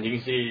 and you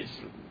can see it's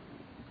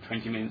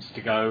 20 minutes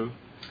to go.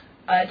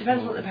 It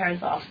depends what the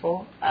parents ask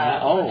for.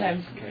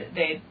 Sometimes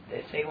they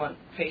say want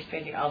face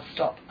painting, I'll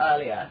stop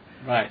earlier.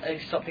 Right. I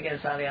stop the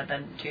games earlier,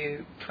 then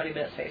do 20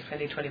 minutes face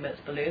painting, 20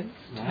 minutes balloons,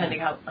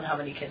 depending on how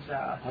many kids there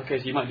are. Okay,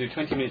 so you might do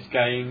 20 minutes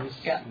games,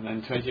 and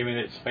then 20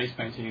 minutes face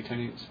painting and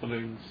 20 minutes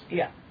balloons.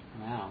 Yeah.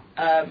 Wow.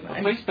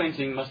 Face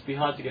painting must be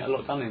hard to get a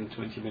lot done in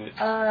 20 minutes.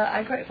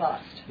 I'm quite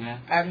fast. Yeah.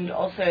 And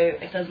also,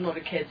 if there's a lot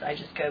of kids, I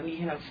just go, you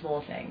can have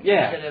small things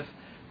instead of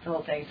the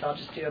whole thing, so I'll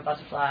just do a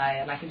butterfly,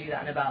 and I can do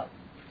that in about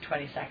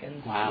 20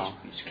 seconds. Wow.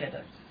 Each kid.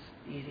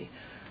 easy.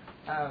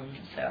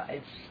 So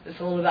it's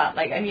all about,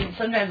 like, I mean,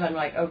 sometimes I'm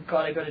like, oh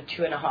god, I got a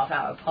 2.5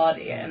 hour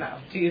party and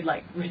I'll do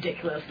like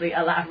ridiculously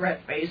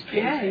elaborate face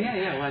painting.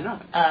 Yeah, why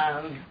not?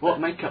 What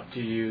makeup do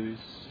you use?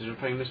 Is it a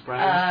famous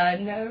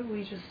brand? No,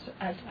 we just,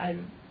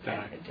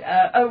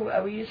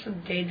 we use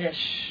some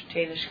Danish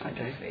kind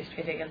of face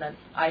painting, and then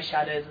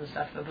eyeshadows and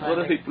stuff. A lot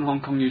of people in Hong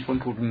Kong use one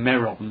called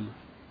Meron.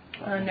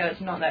 No, it's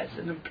not that, it's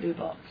in a blue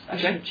box. I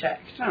should have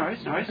checked. No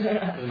worries.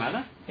 Doesn't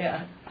matter.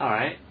 Yeah.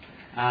 Alright.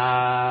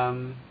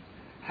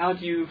 How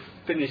do you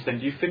finish then?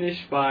 Do you finish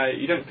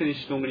you don't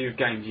finish normally with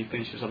games, you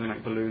finish with something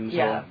like balloons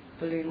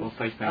balloons. Or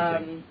face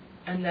painting?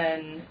 And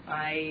then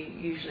I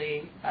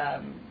usually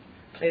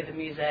play the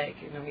music,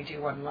 and then we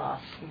do one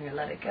last,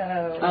 Let It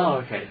Go. Oh,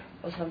 okay.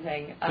 Or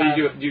something. So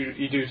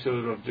you do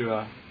sort of do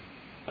a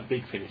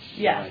big finish?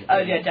 Yes.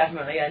 Right? Yeah,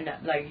 definitely. And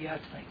like you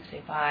have to like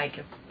say bye,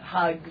 give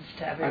hugs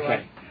to everyone.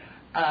 Okay.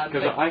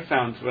 Because I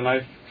found when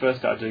I first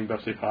started doing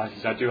birthday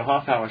parties, I do a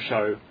half-hour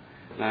show,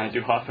 and I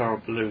do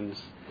half-hour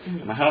balloons.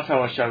 And my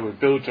half-hour show would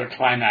build to a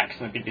climax,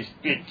 and there'd be this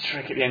big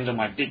trick at the end on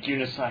my big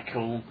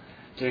unicycle,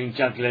 doing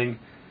juggling.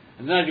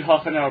 And then I'd do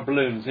half an hour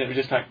balloons, and it would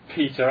just like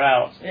peter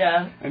out.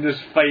 Yeah. And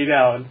just fade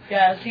out.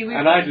 Yeah,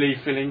 and I'd leave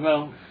feeling,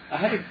 well, I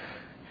had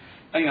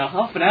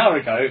half an hour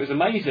ago, it was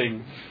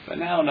amazing, but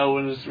now no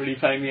one was really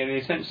paying me any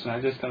attention.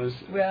 I just kind of...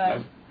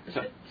 Yeah.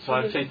 So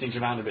I've changed things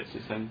around a bit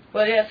since then.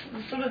 Well, yeah,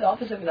 it's sort of the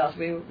opposite with us.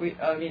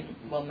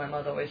 My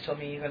mother always told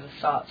me you've got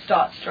to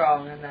start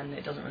strong, and then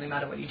it doesn't really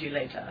matter what you do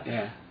later.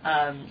 Yeah.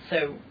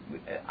 So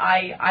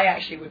I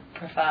actually would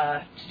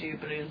prefer to do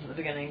balloons at the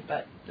beginning,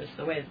 but that's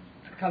the way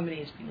the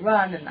company's been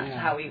run, and that's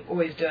how we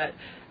always do it.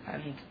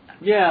 And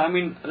yeah, I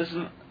mean,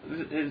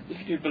 if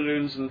you do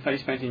balloons and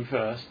face painting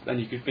first, then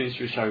you could finish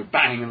your show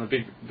bang on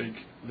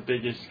the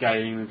biggest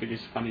game, the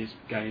biggest funniest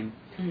game.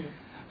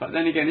 But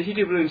then again, if you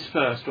do balloons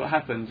first, what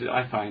happens,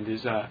 I find,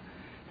 is the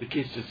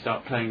kids just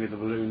start playing with the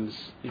balloons.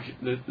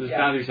 There's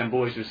bound to be some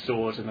boys with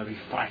swords, and they'll be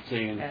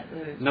fighting,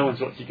 and no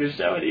one's watching your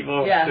show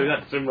anymore. Yeah. So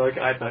that doesn't work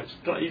either. It's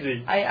not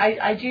easy.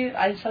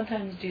 I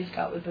sometimes do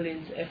start with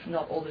balloons if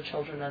not all the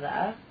children are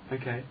there.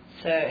 Okay.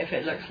 So if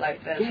it looks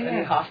like there's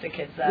only half the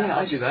kids there,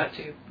 I do that.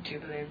 Two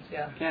balloons,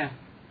 Yeah.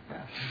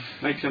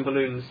 Make some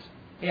balloons.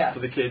 Yeah.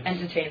 For the kids.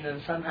 Entertain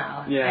them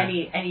somehow. Yeah.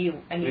 Any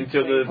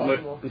until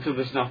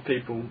there's enough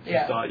people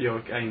to start your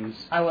games.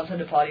 I once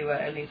had a party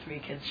where only 3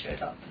 kids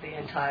showed up for the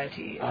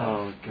entirety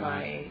of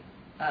my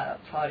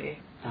party.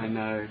 I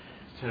know.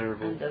 It's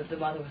terrible. And the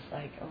mother was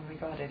like, oh my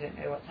god, I don't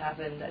know what's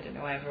happened. I don't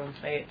know why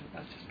everyone's late. I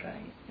was just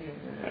going,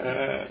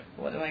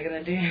 what am I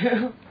going to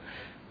do?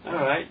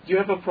 Alright. Do you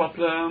have a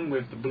problem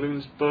with the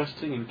balloons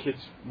bursting and kids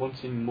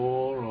wanting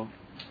more? Or?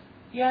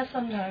 Yeah,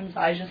 sometimes.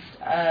 I just...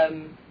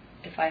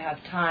 if I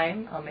have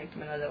time, I'll make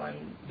them another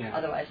one. Yeah.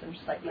 Otherwise, I'm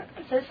just like, look,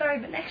 I'm so sorry,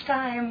 but next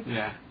time.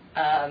 Yeah.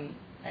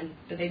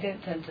 But they don't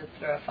tend to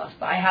throw a fuss.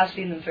 But I have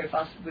seen them throw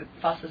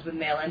fusses with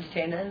male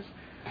entertainers,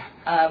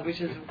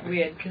 which is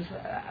weird because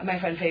my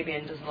friend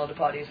Fabian does a lot of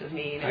parties with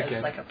me.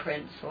 It's like a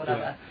prince or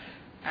whatever,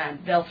 and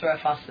they'll throw a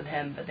fuss with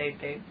him, but they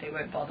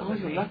won't bother with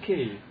me. Oh, you're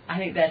lucky. I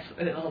think they're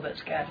a little bit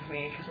scared of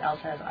me because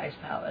Elsa has ice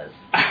powers.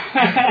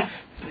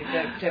 So they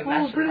don't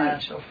mess with her;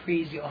 she'll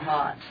freeze your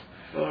heart.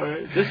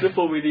 Alright, just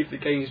before we leave the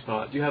games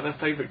part, do you have a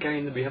favourite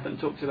game that we haven't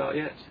talked about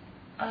yet?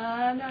 No,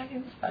 I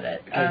think that's about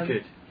it. Okay,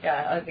 good.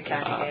 Yeah, I like the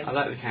candy game. I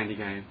like the candy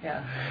game.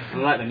 Yeah. I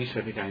like the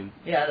newspaper game.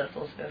 Yeah, that's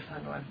also a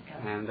fun one.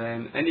 Yeah. And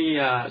then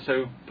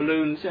so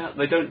balloons,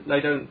 they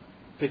don't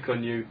pick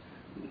on you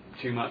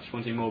too much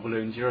wanting more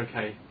balloons. You're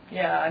okay.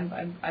 Yeah,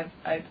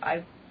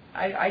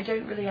 I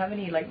don't really have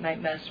any like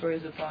nightmare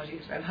stories of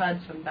parties. I've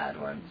heard some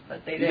bad ones,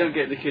 but they don't. You don't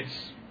get the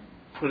kids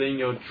pulling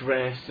your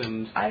dress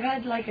and... I've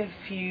had like a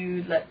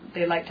few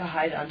they like to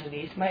hide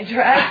underneath my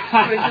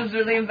dress, which is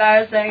really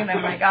embarrassing, and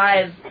I'm like,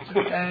 guys, just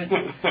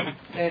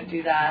don't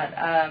do that.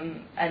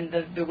 And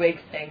the wig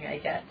thing I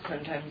get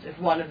sometimes, if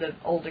one of the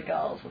older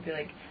girls will be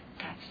like,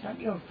 that's not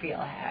your real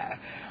hair.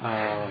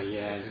 Oh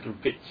yeah, little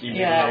bitchy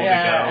little older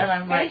girl. And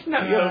I'm like, that's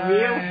not your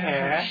real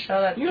hair.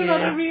 Shut up, You're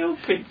not a real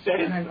princess.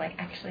 And I'm like,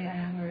 actually, I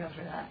am a real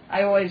for that.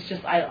 I always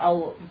just,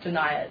 I'll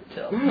deny it.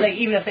 Like,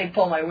 even if they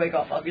pull my wig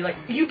off, I'll be like,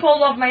 you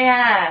pulled off my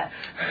hair!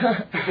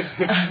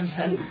 And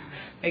then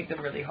make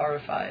them really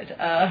horrified.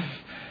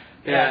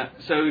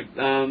 So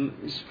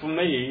for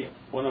me,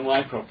 one of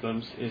my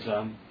problems is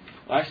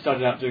I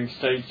started out doing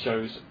stage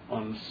shows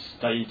on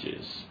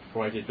stages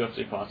before I did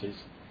birthday parties.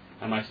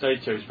 And my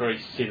stage show is very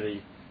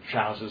silly,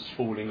 trousers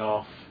falling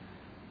off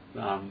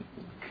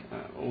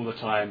all the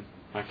time.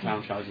 My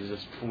clown trousers are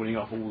just falling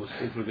off all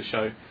through the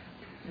show.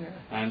 Yeah.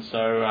 And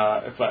so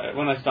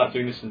when I start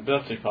doing this in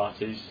birthday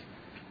parties,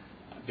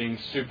 being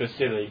super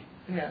silly,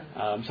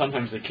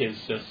 sometimes the kids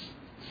just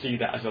see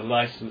that as a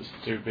license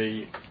to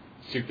be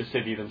super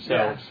silly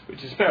themselves,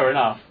 which is fair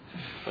enough.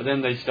 But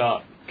then they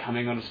start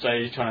coming on the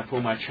stage, trying to pull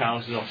my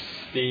trousers off,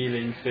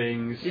 stealing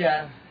things.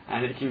 Yeah.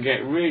 And it can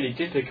get really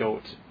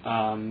difficult. So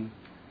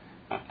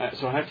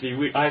I have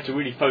to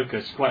really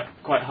focus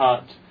quite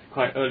hard,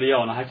 quite early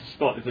on. I have to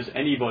spot if there's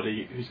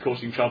anybody who's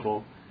causing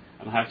trouble,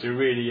 and I have to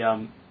really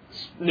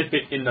nip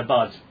it in the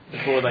bud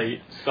before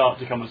they start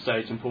to come on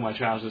stage and pull my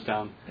trousers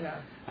down.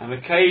 Yeah. And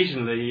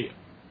occasionally,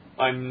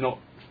 I'm not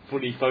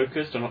fully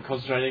focused, I'm not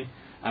concentrating,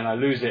 and I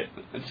lose it.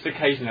 And just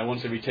occasionally,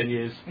 once every 10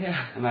 years.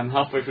 Yeah. And I'm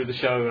halfway through the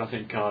show, and I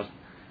think, God,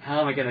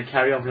 how am I going to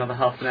carry on for another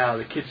half an hour?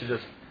 The kids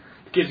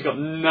have got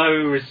no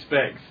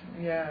respect.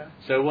 Yeah.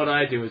 So what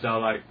I do is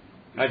I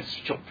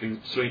just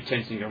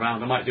change things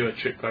around. I might do a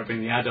trick where I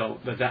bring the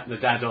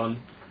dad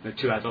on, the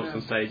two adults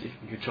on stage, you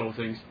can control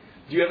things.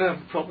 Do you ever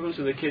have problems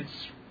with the kids?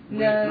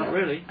 No. Not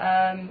really.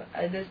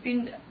 There's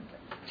been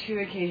 2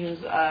 occasions,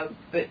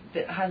 but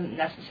that hasn't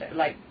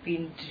necessarily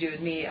been to do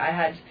with me.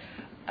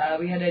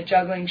 We had a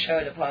juggling show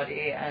at a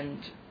party, and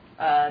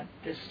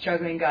this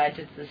juggling guy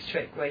did this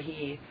trick where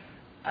he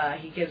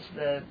gives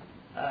the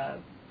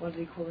what do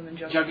they call them in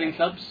juggling? Juggling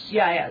clubs?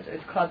 Yeah. So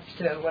it's clubs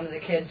to one of the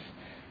kids.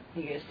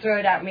 He goes, throw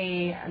it at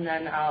me, and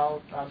then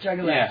I'll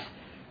juggle it.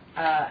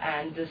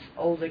 And this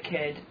older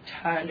kid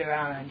turned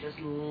around and just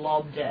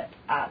lobbed it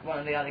at one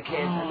of the other kids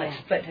and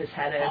split his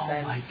head open.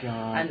 Oh my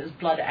God. And there was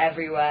blood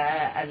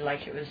everywhere, and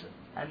it was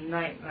a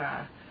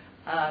nightmare.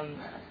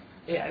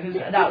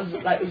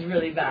 That was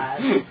really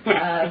bad.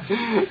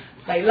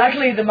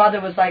 Luckily the mother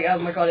was like, oh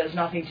my God, it's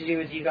nothing to do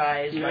with you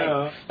guys.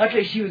 Yeah.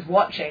 Luckily she was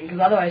watching, because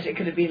otherwise it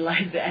could have been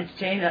the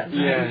entertainer at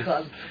the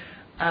club.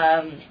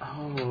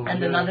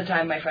 And another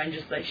time my friend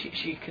just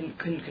she couldn't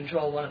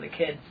control one of the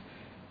kids,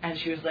 and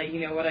she was like,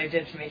 you know what I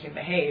did to make him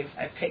behave?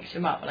 I picked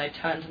him up and I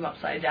turned him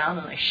upside down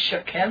and I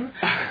shook him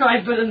and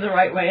I put him the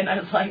right way, and I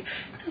was like,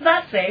 is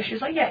that safe? She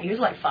was like, yeah, he was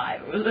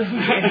 5. It was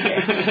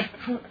okay.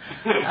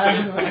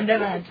 I've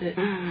never had to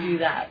do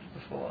that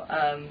before.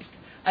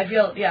 I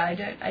feel,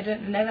 I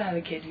never have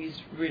a kid who's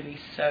really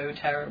so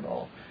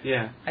terrible.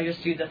 Yeah. I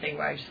just do the thing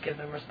where I just give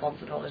them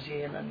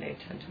responsibility and then they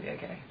tend to be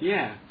okay.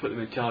 Yeah, put them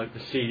in charge of the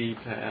CD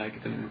player,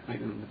 make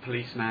them the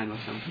policeman or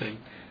something.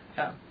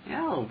 Yeah.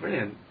 Oh,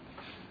 brilliant.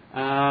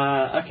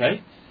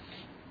 Okay.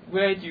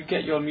 Where do you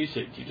get your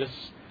music? Do you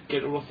just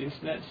get it all off the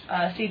internet?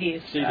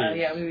 CDs.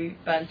 CDs. We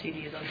burn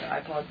CDs onto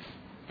iPods.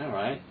 All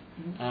right.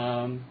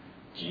 Mm-hmm.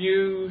 Do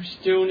you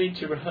still need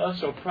to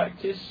rehearse or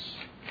practice?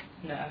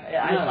 No,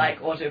 I like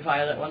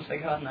autopilot once they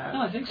go on there.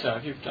 No, I think so.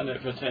 If you've done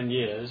it for 10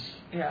 years,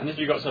 and if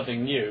you've got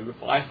something new,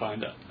 I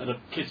find that at a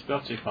kid's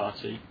birthday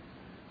party,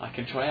 I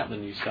can try out the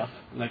new stuff,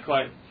 and they're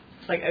quite...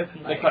 It's like open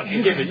mic. They're quite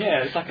forgiving,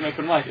 it's like an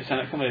open mic at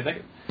stand-up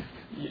comedy.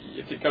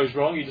 If it goes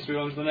wrong, you just move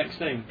on to the next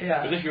thing.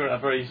 Yeah. But if you're at a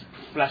very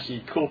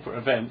flashy corporate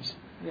event...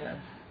 Yeah.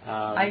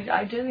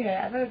 I don't think I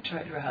ever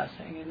tried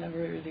rehearsing. It never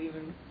really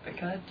even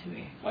occurred to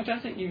me. I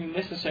don't think you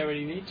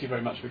necessarily need to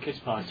very much for kids'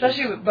 parties.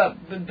 Especially with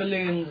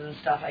balloons and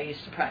stuff. I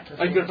used to practice.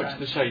 Oh, you got to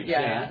practice the shapes.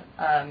 Yeah.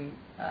 I'm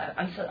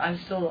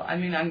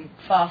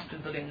fast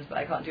with balloons, but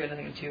I can't do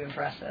anything too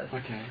impressive.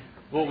 Okay.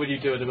 What would you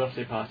do at a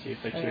birthday party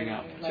if they're queuing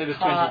up?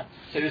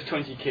 Say there's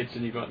 20 kids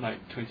and you've got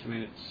 20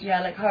 minutes.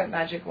 Yeah, like heart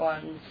magic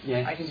ones.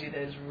 Yes. I can do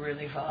those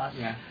really fast.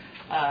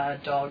 Yeah.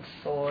 Dogs,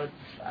 swords.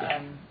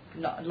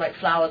 Not like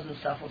flowers and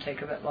stuff will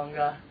take a bit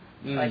longer.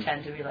 So I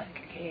tend to be like,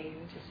 okay,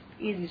 just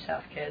easy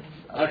stuff, kids.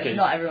 Okay.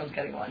 Not everyone's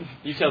getting one.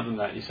 You tell them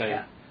that. You say,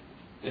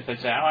 if they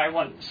say, oh, I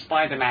want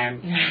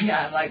Spider-Man.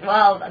 Yeah, I'm like,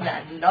 well,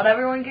 then not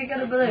everyone can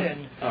get a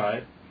balloon. All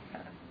right.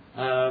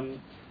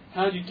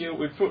 How do you deal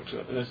with...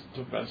 Let's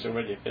talk about this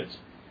already a bit.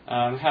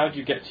 How do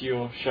you get to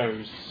your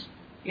shows?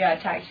 Yeah,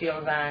 taxi or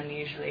van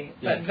usually.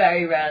 But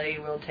very rarely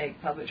we'll take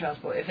public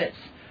transport. If it's...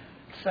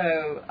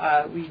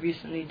 So we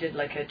recently did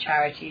a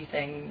charity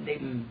thing. They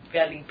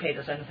barely paid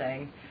us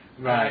anything,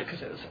 right?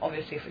 Because it was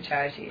obviously for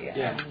charity,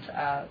 yeah.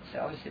 And so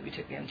obviously we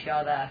took the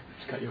MTR there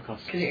to cut your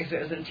costs. Because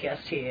it was in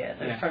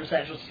TST, from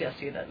Central to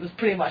TST. That was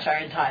pretty much our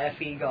entire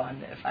fee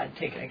gone if I'd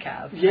taken a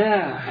cab.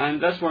 Yeah,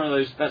 and that's one of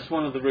those. That's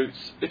one of the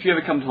routes. If you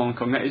ever come to Hong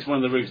Kong, that is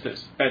one of the routes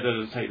that's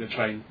better to take the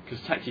train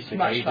because taxis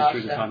take ages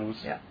through the tunnels.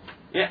 Yeah.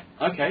 Yeah.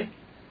 Okay.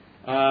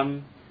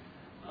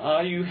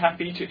 Are you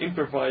happy to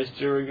improvise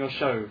during your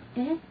show?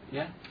 Mm-hmm.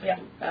 Yeah? Yeah,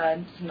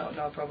 it's not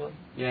a problem.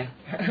 Yeah,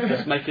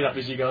 just make it up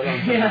as you go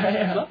along.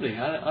 Yeah. Lovely,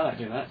 I like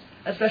doing that.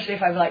 Especially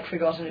if I've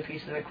forgotten a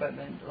piece of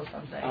equipment or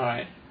something.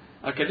 Alright.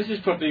 Okay, this is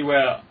probably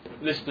where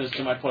listeners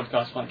to my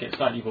podcast might get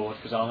slightly bored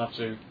because I'll have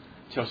to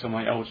tell some of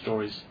my old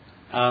stories.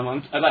 I'd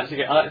like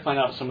to find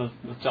out some of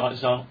the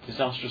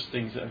disastrous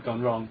things that have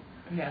gone wrong.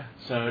 Yeah.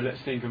 So let's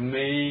think of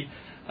me.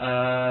 Okay,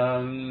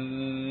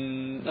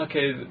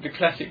 the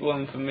classic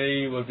one for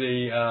me would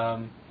be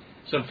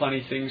some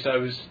funny things. I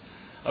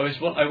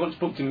once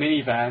booked a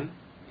minivan,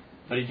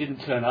 but he didn't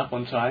turn up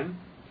on time,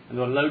 and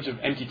there were loads of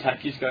empty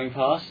taxis going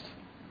past.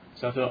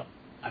 So I thought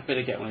I'd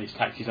better get one of these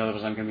taxis,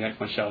 otherwise I'm going to be late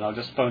for my show, and I'll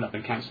just phone up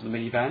and cancel the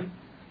minivan.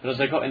 But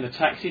as I got in the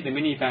taxi, the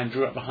minivan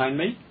drew up behind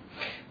me.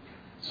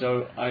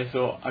 So I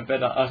thought I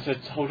said,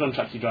 hold on,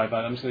 taxi driver,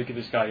 I'm just going to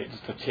give this guy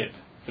just a tip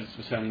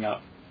for turning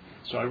up.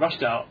 So I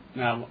rushed out.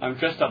 Now I'm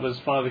dressed up as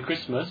Father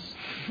Christmas,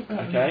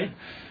 okay,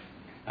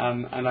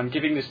 and I'm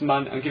giving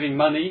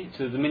money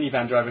to the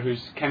minivan driver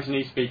who's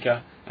Cantonese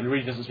speaker and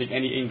really doesn't speak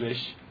any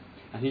English.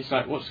 And he's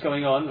like, "What's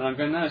going on?" And I'm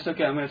going, "No, it's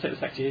okay. I'm going to take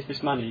this taxi. Here's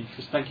this money.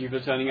 Just thank you for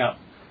turning up."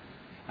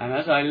 And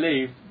as I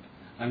leave,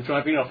 I'm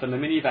driving off, and the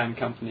minivan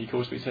company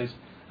calls me and says,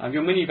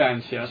 your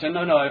minivan's here. I said,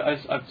 no,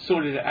 I've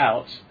sorted it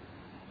out.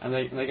 And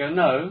they go,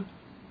 no.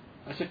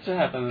 I said, to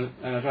have, and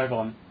I drive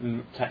on in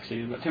the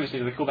taxi. But 10 minutes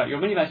later, they call back, your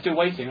minivan's still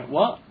waiting. Like,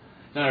 what?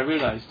 Then I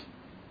realised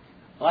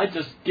I'd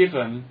just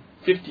given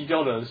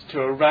 $50 to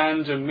a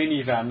random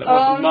minivan that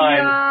wasn't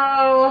mine.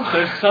 No.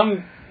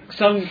 So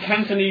some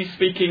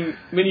Cantonese-speaking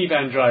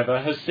minivan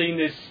driver has seen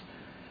this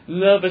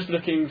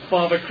nervous-looking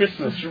Father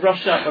Christmas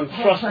rush up and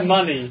thrust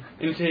money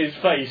into his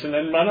face and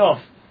then run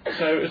off.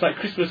 So it was like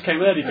Christmas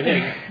came early for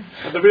him.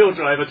 But the real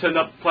driver turned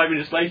up 5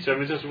 minutes later and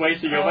was just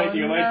waiting and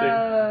waiting and waiting.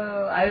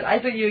 I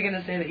thought you were going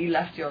to say that you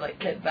left your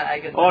kit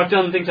bag. And I've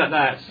done things like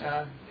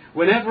that.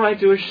 Whenever I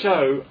do a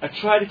show, I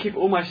try to keep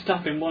all my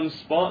stuff in one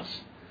spot.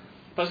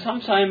 But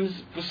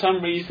sometimes, for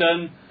some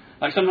reason,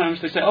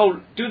 sometimes they say,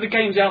 do the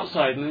games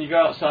outside, and then you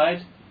go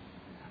outside.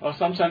 Or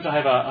sometimes I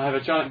have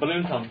a giant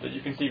balloon pump that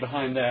you can see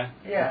behind there.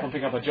 Yeah. I'm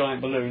pumping up a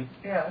giant balloon.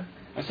 Yeah.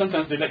 And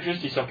sometimes the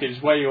electricity socket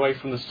is way away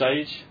from the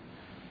stage.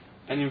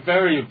 And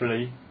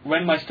invariably,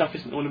 when my stuff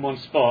isn't all in one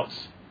spot,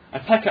 I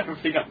pack up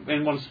everything up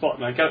in one spot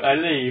and I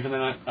leave, and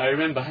then I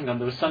remember, hang on,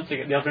 there was something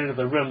at the other end of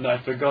the room that I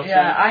forgot.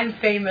 Yeah, I'm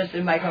famous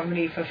in my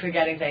company for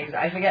forgetting things.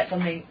 I forget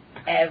something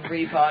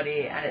every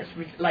party, and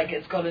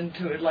it's got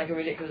into a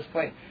ridiculous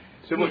point.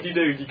 So what do?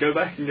 Do you go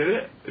back and get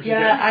it?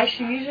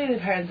 Actually, usually the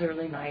parents are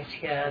really nice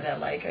here. They're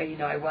like,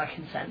 I work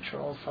in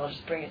Central, so I'll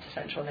just bring it to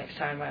Central next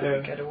time I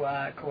go to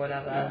work or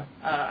whatever.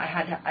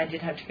 Yeah. I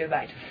did have to go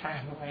back to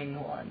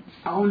Fanling once.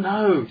 Oh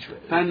no!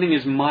 Fanling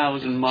is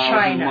miles and miles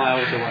and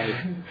miles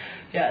away.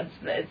 Yeah,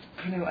 it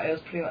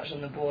was pretty much on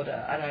the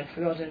border, and I'd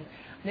forgotten.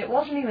 And it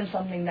wasn't even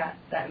something that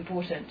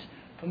important.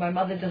 But my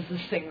mother does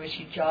this thing where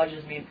she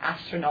charges me an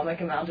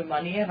astronomical amount of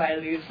money if I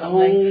lose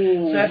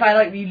something. So if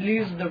I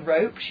lose the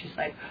rope, she's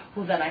like,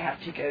 well, then I have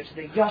to go to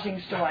the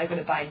yachting store. I'm going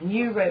to buy a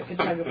new rope for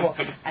tug of war,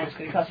 and it's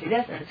going to cost me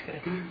this, and it's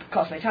going to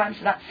cost my time.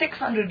 So that's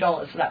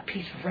 $600 for that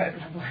piece of rope.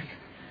 And I'm like,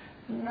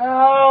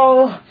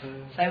 no.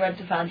 So I went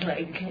to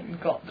Fanling and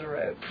got the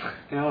rope.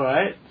 All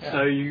right. Yeah.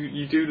 So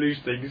you do lose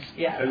things.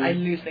 Yeah, I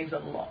lose things a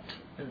lot.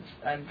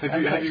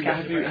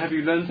 Have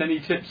you learned any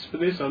tips for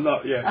this or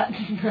not yet?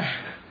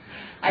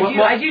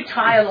 I do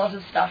tie a lot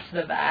of stuff to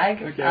the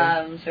bag.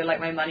 Okay. So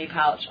my money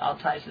pouch, I'll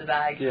tie to the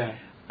bag. Yeah.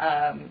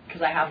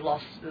 Because I have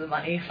lost the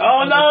money.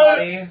 Oh no!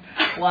 The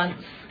party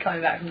once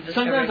coming back from the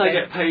Discovery. Sometimes I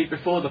get paid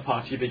before the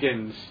party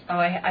begins. Oh,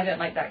 I don't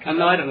like that.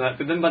 No, I don't like that.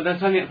 But then by the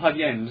time the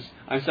party ends,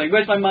 I'm saying,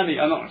 "Where's my money?"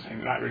 I'm not saying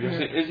that really.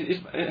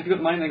 Mm-hmm. Have you got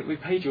the money? We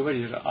paid you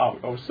already. Like,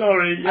 oh,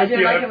 sorry. I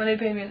don't like it when they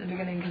pay me at the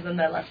beginning because then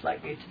they're less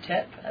likely to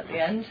tip at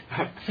the end.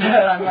 So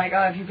I'm like,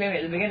 if you pay me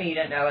at the beginning, you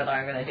don't know whether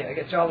I'm going to do a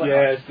good job or not.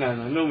 Yes,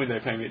 no. Normally they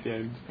pay me at the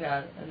end.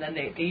 Yeah, and then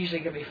they usually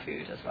give me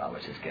food as well,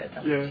 which is good.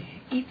 Yeah.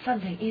 Eat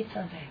something.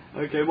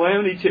 Okay, my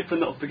only tip for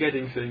not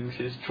forgetting things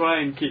is try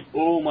and keep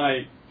all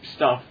my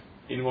stuff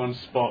in one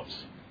spot.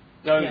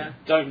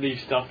 Don't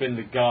leave stuff in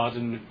the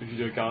garden. If you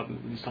do a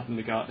garden, stuff in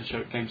the garden,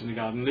 show games in the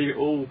garden. Leave it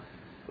all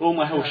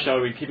my whole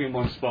show in, keep it in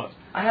one spot.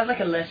 I have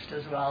a list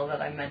as well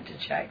that I meant to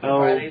check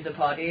before I leave the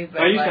party.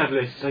 But I used to have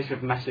lists. I used to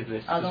have massive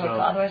lists as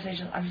well. Otherwise,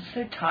 I'm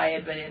so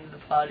tired by the end of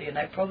the party, and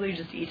I've probably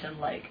just eaten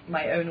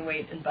my own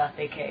weight in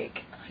birthday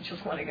cake. I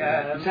just want to go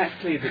home.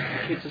 Exactly, the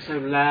kids are so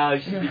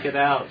loud, you just get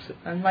out.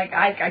 I'm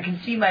I can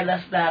see my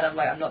list there, and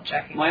I'm not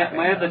checking.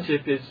 My other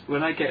tip is,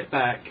 when I get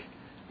back,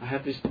 I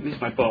have this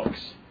is my box,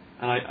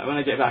 and when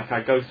I get back,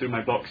 I go through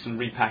my box and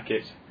repack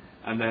it,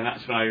 and then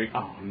that's when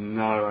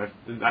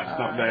that's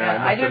not there.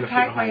 Yeah, I don't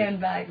pack my own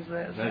bags,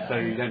 though. So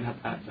you don't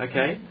have that.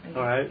 Okay,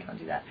 all right. Can't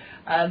do that.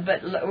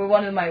 But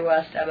one of my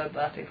worst ever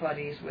birthday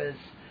parties was,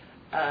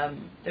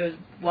 there was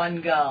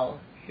one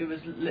girl who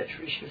was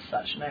she was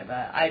such a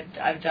nightmare.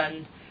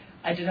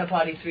 I did her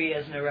party 3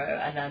 years in a row,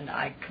 and then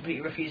I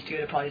completely refused to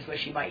go to parties where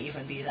she might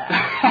even be there.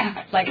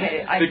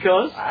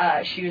 Because?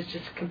 She was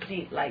just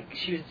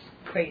she was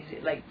crazy.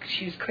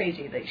 She was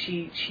crazy.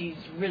 She's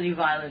really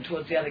violent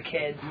towards the other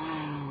kids.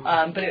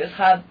 But it was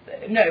her.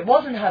 No, it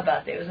wasn't her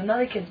birthday. It was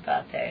another kid's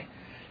birthday,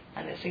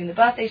 and they sing the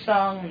birthday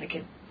song, and the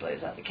kid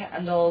blows out the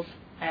candles.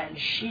 And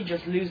she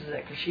just loses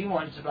it because she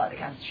wanted to blow out the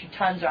candles. She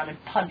turns around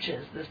and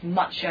punches this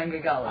much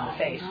younger girl in the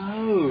face.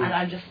 No. And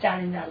I'm just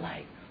standing there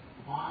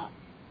what?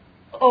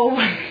 Oh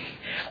my.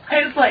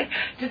 I was like,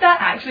 did that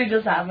actually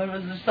just happen?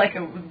 Was this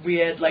a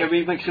weird Can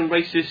we make some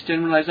racist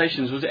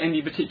generalizations? Was it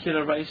any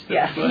particular race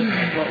that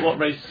was what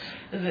race?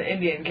 It was an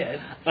Indian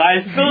kid.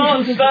 I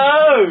thought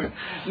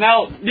so!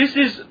 Now,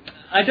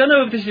 I don't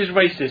know if this is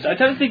racist. I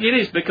don't think it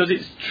is, because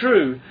it's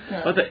true.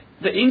 Yeah. But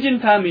the Indian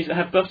families that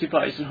have birthday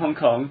parties in Hong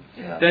Kong,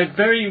 they're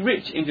very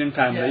rich Indian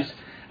families,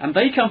 and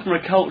they come from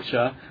a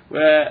culture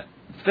where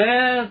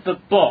they're the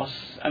boss,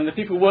 and the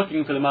people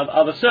working for them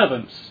are the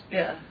servants.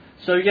 Yeah.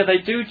 So yeah, they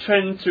do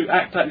trend to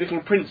act like little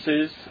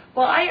princes.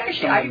 Well,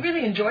 I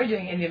really enjoy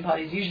doing Indian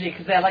parties usually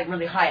because they're like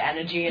really high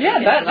energy.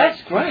 And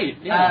That's great.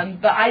 Yeah.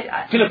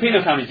 But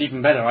Filipino families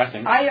even better, I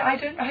think. I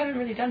haven't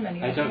really done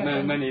many. I don't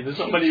know many. There's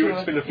not many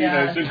rich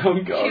Filipinos who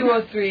don't go. 2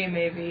 or 3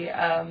 maybe.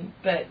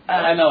 But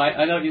I know.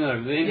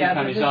 The Indian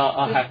families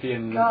are happy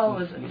and. Girl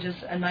was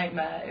just a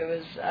nightmare. It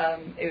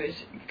was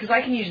because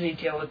I can usually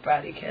deal with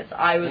bratty kids.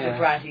 I was a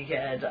bratty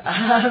kid,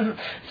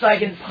 so I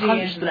can see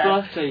into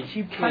that.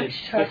 She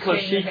punched her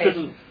because she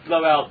couldn't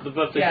blow out the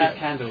birthday kid's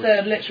candles.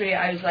 So literally,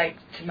 I was like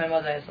to my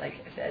mother, "It's like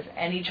if there's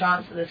any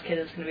chance that this kid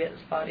is going to be at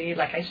this party,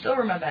 like I still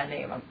remember her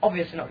name. I'm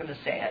obviously not going to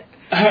say it.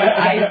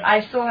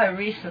 I saw her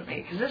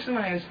recently because this is when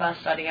I was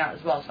first starting out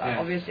as well. So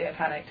obviously I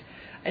panicked.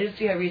 I did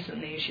see her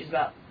recently. She's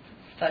about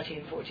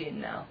 13, 14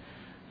 now."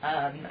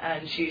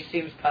 And she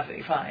seems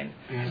perfectly fine.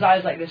 Because I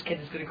was like, this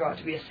kid is going to grow up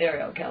to be a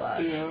serial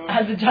killer. Yeah.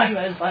 At the time,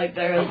 I was like,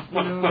 there is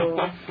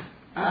no.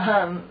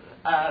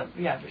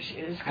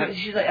 But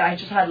she's like, I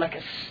just had like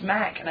a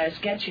smack, and I was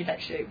scared she'd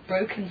actually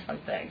broken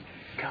something.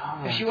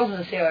 God. If she wasn't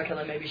a serial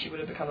killer, maybe she would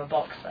have become a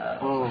boxer.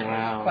 Oh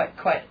wow!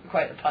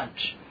 Quite the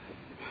punch.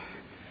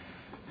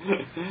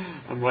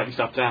 I'm writing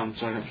stuff down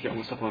so I don't forget all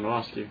the stuff I want to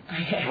ask you.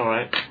 Okay. All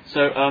right.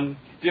 So, have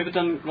you ever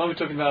done? While we're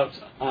talking about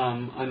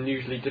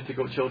unusually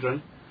difficult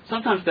children.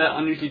 Sometimes they're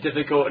unusually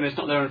difficult and it's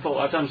not their own fault.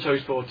 I've done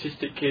shows for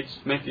autistic kids,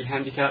 mentally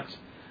handicapped,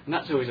 and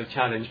that's always a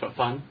challenge but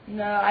fun.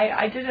 No,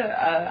 I did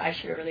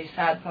actually a really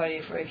sad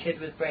party for a kid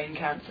with brain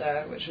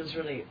cancer, which was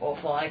really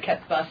awful. I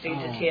kept bursting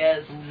into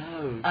tears. Oh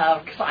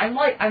no. Because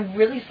I'm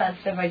really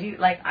sensitive.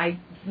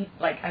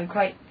 I'm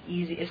quite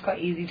easy. It's quite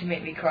easy to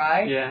make me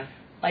cry. Yeah.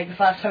 Like the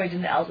first time I did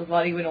an Elsa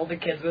party when all the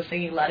kids were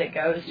singing "Let It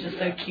Go," it was just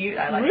so cute.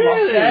 I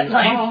really?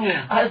 lost it.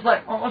 I was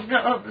like, "Oh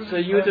no!" So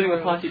you were doing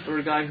a party for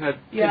a guy who had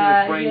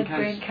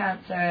brain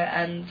cancer,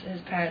 and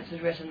his parents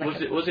had written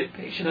was it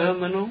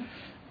terminal?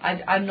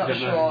 I'm not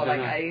sure.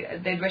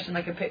 They'd written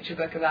like a picture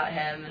book about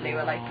him, and they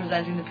were like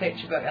presenting the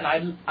picture book, and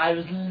I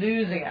was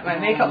losing it. My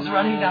makeup's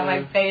running down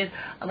my face.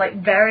 I'm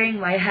like burying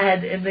my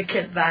head in the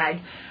kit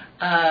bag.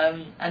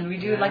 And we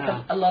do like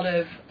a lot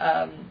of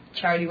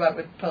charity work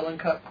with Pull and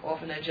Cook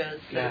orphanages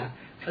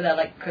for their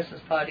like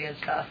Christmas party and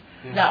stuff.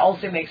 Yeah. That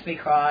also makes me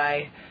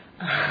cry.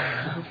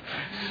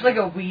 It's like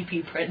a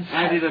weepy princess.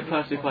 I did a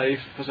birthday party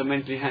for some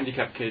mentally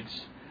handicapped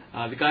kids.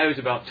 The guy was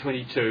about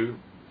 22,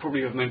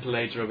 probably of mental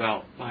age of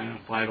about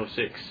 5 or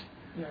 6.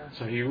 Yeah.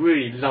 So he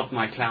really loved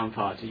my clown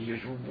party. He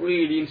was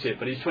really into it,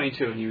 but he's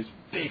 22 and he was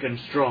big and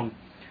strong.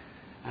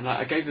 And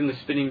I gave them the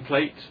spinning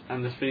plate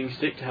and the spinning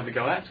stick to have a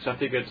go at, because I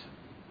figured,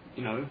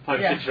 5 or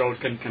 6-year-old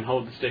can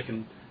hold the stick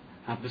and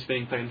have the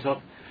spinning plate on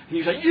top. And he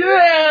was like,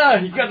 yeah!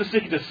 He grabbed the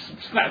stick and just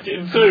snapped it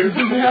in two.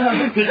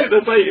 He took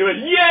the plate and he went,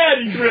 yeah!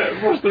 And he threw it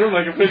across the room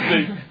like a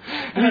frisbee.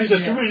 And he was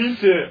just really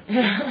into it.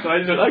 So I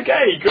just went,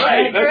 okay,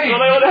 great, that's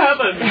what I want to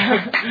happen.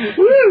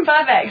 Woo!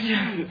 Perfect.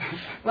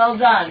 Well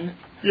done.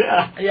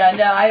 Yeah. Yeah,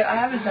 no, I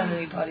haven't done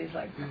any parties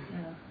like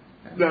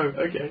that. No,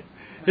 okay.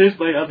 Here's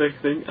my other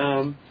thing.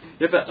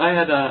 But I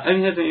had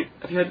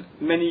have you had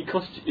many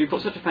costumes? You've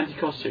got such a fancy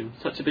costume,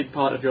 such a big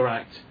part of your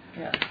act.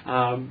 Yeah.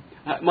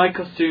 My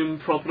costume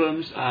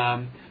problems,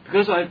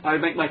 because I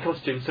make my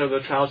costume so the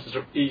trousers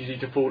are easy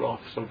to fall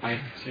off, so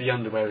the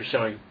underwear is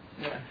showing.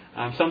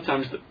 Yeah.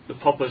 Sometimes the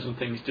poppers and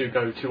things do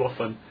go too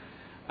often,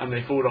 and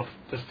they fall off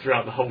just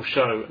throughout the whole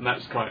show, and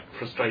that's quite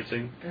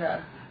frustrating.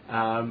 Yeah.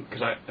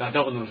 Because I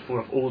don't want them to fall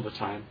off all the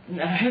time.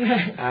 No.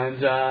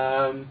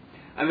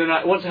 And then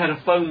once I had a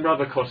foam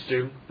rubber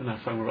costume, a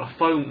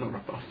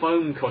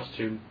foam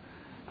costume,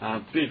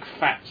 big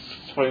fat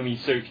foamy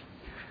suit,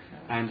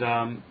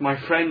 and my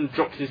friend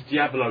dropped his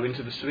Diablo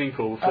into the swimming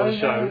pool before the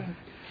show,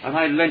 and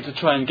I leant to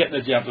try and get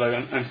the Diablo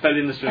and fell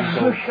in the swimming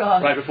pool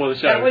right before the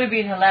show. That would have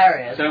been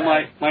hilarious. So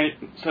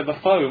so the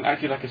foam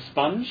acted like a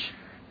sponge,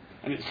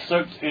 and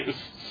it was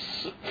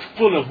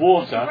full of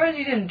water. I'm surprised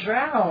you didn't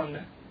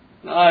drown.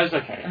 No, it was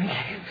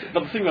okay.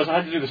 But the thing was, I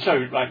had to do the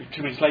show like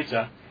 2 minutes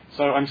later.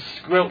 So I'm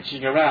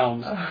squelching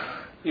around,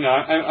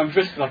 I'm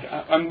dressed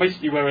I'm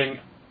basically wearing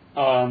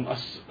a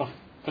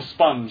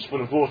sponge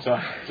full of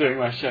water during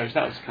my show. So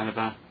that was kind of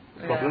a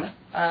problem.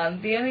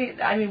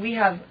 We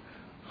have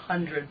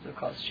hundreds of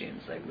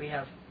costumes. Like we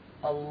have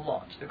a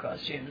lot of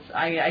costumes.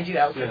 I do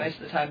Elsa most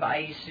of the time, but I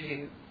used to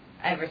do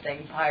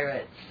everything: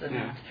 pirates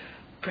and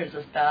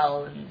Princess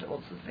Belle and all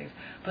sorts of things.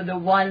 But the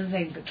one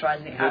thing that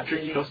drives me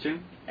tricky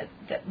costume?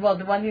 The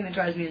one thing that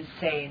drives me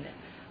insane.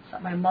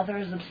 My mother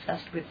is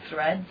obsessed with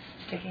threads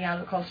sticking out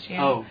of costume.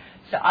 Oh.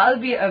 So I'll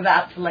be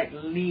about to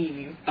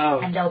leave,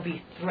 and there'll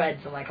be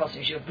threads on my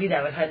costume. She'll be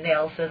there with her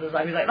nail scissors.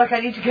 I'll be like, look, I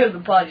need to go to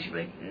the party. She'll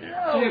be like,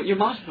 no. So you're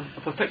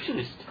a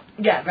perfectionist.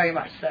 Yeah, very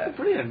much so. Oh,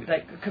 brilliant.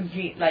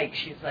 Complete,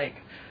 she's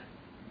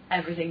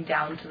everything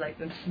down to the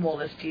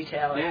smallest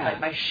detail. Yeah. Like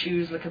my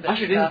shoes look a bit. I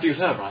should interview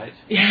her, right?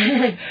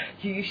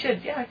 You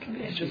should. Yeah, it can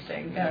be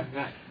interesting. Yeah.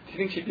 Right. Do you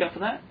think she'd be up for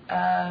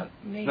that?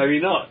 Maybe. Maybe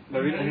not.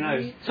 Maybe. Who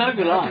knows? So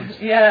good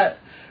answer. Yeah.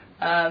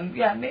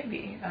 Yeah,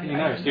 maybe. Who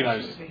knows?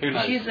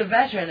 She's a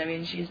veteran. I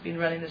mean, she's been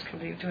running this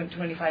company for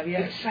 25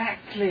 years.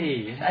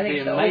 Exactly. I think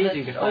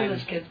it's the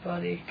oldest kids'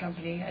 party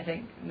company, I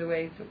think, in the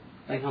way...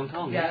 in Hong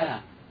Kong,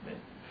 yeah.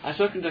 I've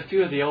spoken to a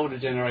few of the older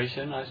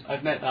generation.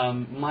 I've met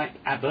Mike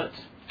Abbott.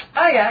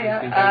 Oh,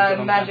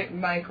 yeah. Magic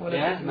Mike,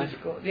 whatever it's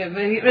called. Yeah,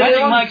 Magic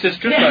Mike's a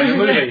stripper in the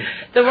movie.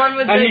 The one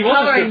with the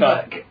colouring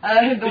book.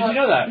 Did you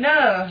know that?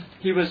 No.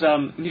 He was,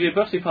 he did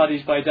birthday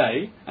parties by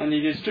day, and he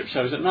did strip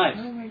shows at night.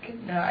 Oh my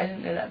goodness. No, I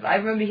didn't know that. But I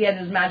remember he had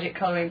his magic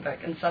colouring book,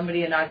 and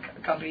somebody in our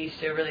company used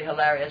to do a really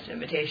hilarious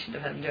imitation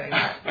of him doing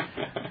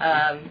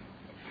that.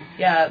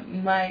 Yeah,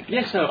 Mike.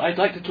 Yes, so I'd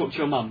like to talk to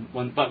your mum,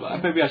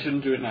 but maybe I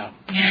shouldn't do it now.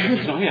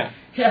 She's not here.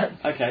 Yes.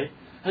 Okay.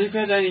 Have you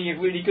had any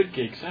really good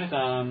gigs? I had,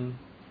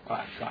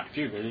 quite a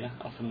few really,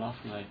 off and off,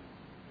 and I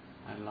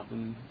love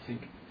them, I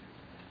think.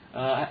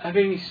 Have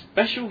you any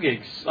special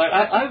gigs? Like,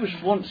 I was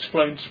once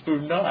flown to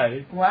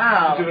Brunei.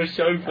 Wow. To do a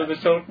show for the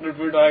Sultan of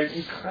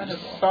Brunei's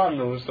son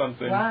or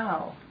something.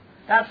 Wow.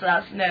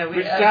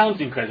 Which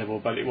sounds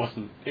incredible, but it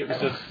wasn't. It was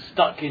just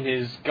stuck in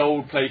his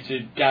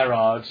gold-plated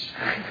garage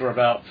for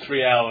about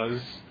 3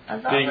 hours,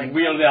 being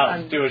wheeled out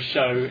to do a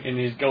show in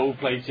his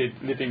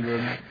gold-plated living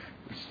room,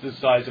 which is the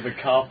size of a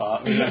car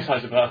park, the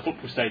size of a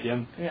football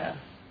stadium. Yeah.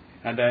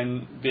 And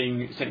then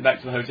being sent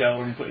back to the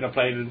hotel and put in a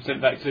plane and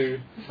sent back to...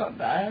 It's not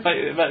bad.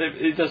 But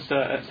it does,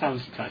 it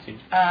sounds exciting.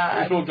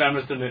 It's more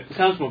glamorous than it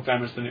sounds more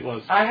glamorous than it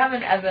was. I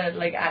haven't ever,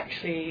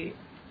 actually...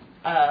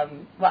 I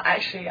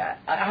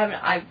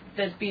haven't...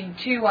 There's been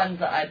two ones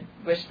that I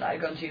wish that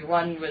I'd gone to.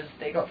 One was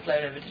they got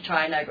flown over to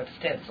China. I got to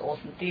stay at this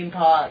awesome theme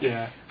park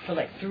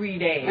for 3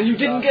 days. And you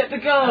didn't get to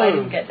go? I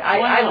didn't get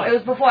to. It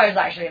was before I was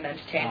actually an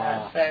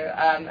entertainer. So,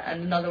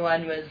 and another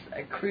one was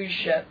a cruise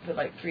ship for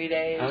 3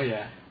 days. Oh,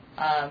 yeah.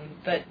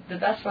 But the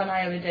best one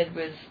I ever did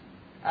was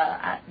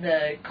at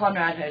the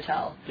Conrad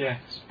Hotel. Yes.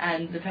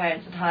 And the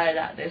parents had hired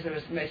out, this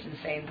was the most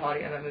insane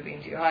party I've ever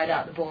been to, hired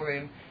out the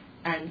ballroom.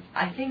 And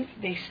I think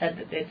they said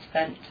that they'd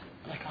spent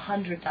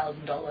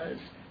 $100,000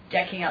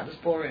 decking out this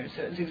ballroom.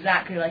 So it was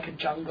exactly like a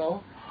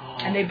jungle. Oh.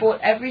 And they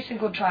bought every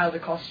single child a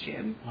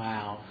costume.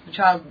 Wow. The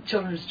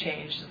children's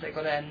changed as they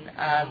got in.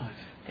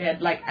 They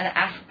had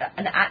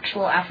an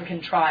actual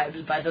African tribe,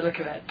 by the look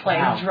of it,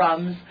 playing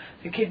drums.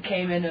 The kid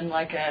came in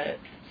a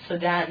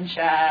sedan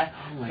chair,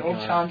 all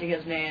chanting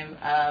his name.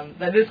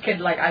 But this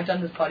kid, I've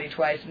done this party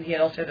twice, and he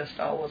had also the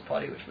Star Wars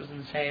party, which was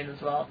insane as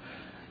well.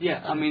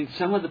 Yeah, I mean,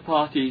 some of the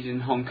parties in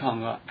Hong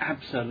Kong are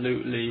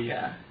absolutely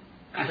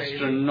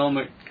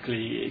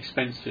astronomically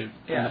expensive,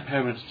 and the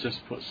parents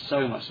just put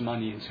so much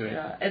money into it.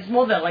 Yeah, it's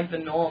more than the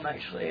norm,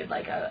 actually. If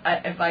I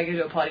go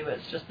to a party where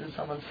it's just in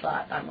someone's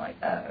flat, I'm like,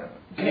 oh,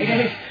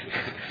 okay.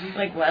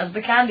 Where's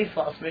the candy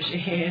floss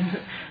machine?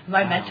 Am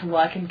I meant to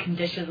work in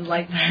conditions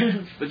like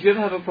this? But do you ever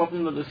have a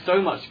problem that there's so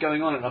much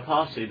going on at a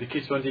party, the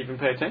kids won't even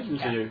pay attention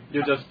to you?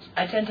 You're just...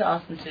 I tend to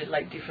ask them to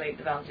deflate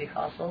the bouncy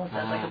castle, if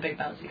there's a big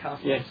bouncy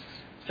castle. Yes.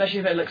 Especially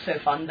if it looks so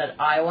fun that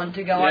I want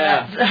to go on it.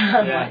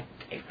 I'm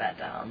take that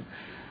down.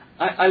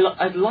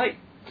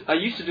 I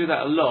used to do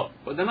that a lot,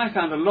 but then I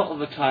found a lot of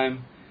the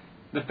time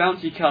the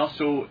bouncy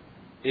castle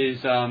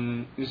is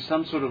some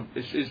sort of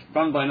is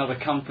run by another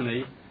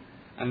company,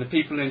 and the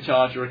people in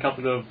charge are a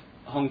couple of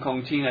Hong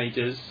Kong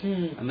teenagers,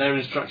 and their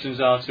instructions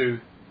are to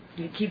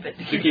keep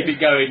it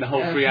going the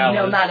whole 3 hours,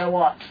 no matter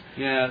what.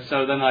 Yeah,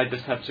 so then I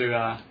just have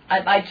to.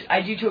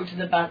 I do talk to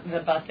the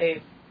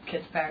birthday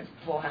kids' parents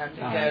beforehand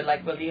and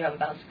go will you have a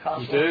bouncy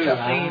castle? You do?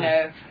 Just so you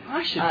know.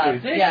 I should do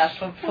this. Yeah,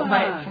 for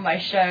my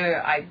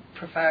show, I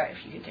prefer it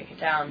if you can take it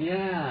down.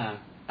 Yeah.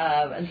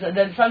 And so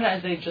then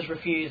sometimes they just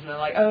refuse and they're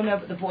like, oh no,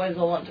 but the boys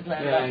will want to play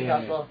the bouncy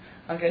castle.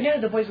 I go,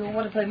 no, the boys will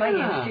want to play my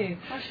games too.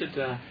 I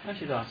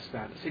should ask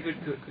that. It's a good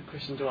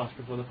question to ask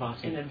before the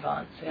party. In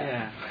advance,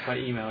 yeah. By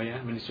email,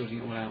 when you're sorting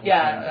it all out.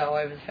 Yeah,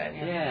 over the phone,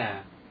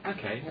 Yeah.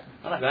 Okay.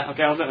 I like that.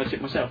 Okay, I'll let that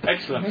tip myself.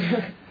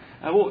 Excellent.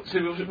 So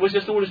was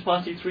just all this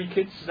party 3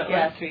 kids? Is that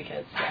right? Yeah, 3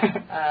 kids.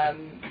 Yeah.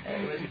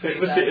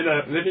 Was it in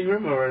a living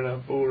room or in a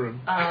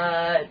ballroom?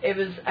 It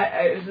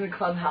was in a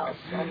clubhouse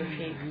on the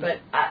peak. But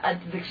at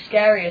the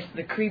scariest,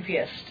 the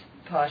creepiest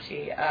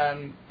party,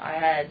 I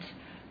had.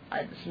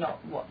 It's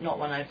not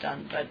one I've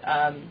done, but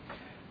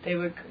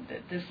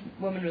this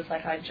woman was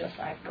like,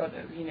 I've got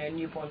a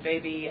newborn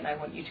baby, and I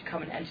want you to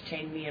come and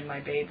entertain me and my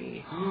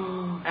baby.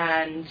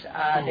 And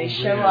they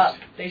show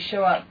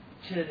up.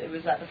 It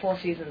was at the Four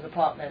Seasons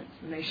Apartments,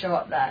 and they show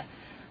up there,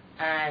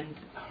 and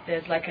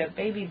there's a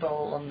baby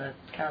bowl on the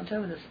counter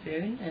with a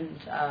spoon and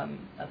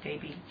a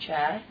baby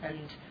chair,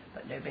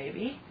 but no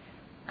baby,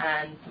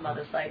 and the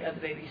mother's like, oh, the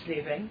baby's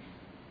leaving,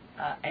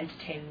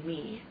 entertain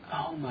me.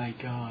 Oh my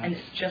god. And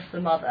it's just the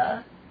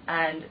mother,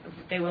 and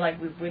they were like,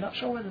 we're not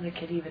sure whether the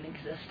kid even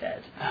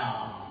existed.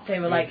 They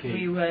were like,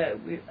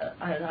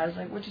 I was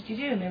like, what did you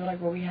do? And they were like,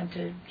 well, we had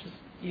to just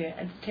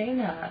entertain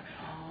her.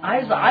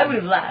 I would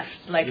have left.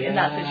 Like in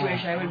that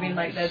situation, I would have been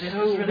like, "This is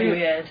really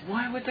weird.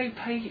 Why would they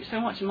pay so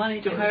much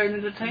money to hire an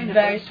entertainer?"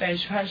 Very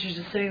strange. Perhaps she was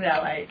just sitting there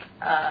like.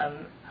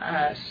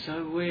 That's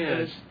so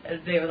weird.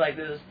 They were like,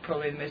 "This was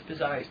probably the most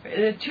bizarre experience."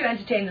 There were 2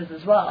 entertainers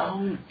as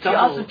well. Oh, she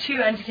asked for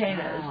 2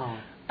 entertainers. Wow.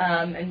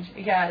 And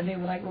they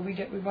were like, "Well, we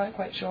weren't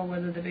quite sure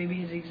whether the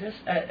baby had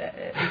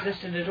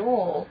existed at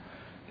all,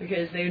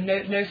 because there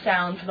was no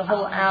sound for the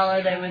whole hour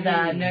strange. they were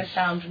there, no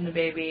sound from the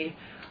baby.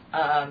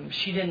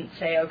 She didn't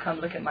say, 'Oh, come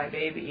look at my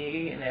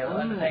baby,'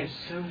 It's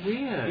so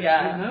weird.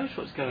 Yeah. Who knows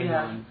what's going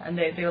on? And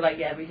they were like,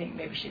 'Yeah, we think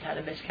maybe she'd had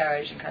a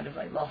miscarriage and kind of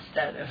like lost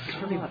it.' It was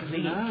really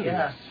bleak.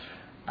 Yeah.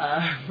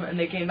 And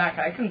they came back.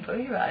 I couldn't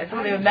believe it. I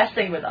thought they were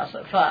messing with us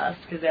at first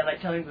because they're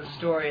like telling the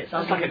story. It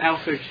sounds like an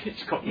Alfred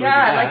Hitchcock movie.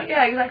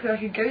 Yeah, exactly,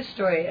 like a ghost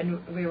story.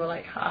 And we were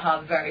like,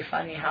 haha, very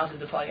funny. How did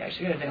the party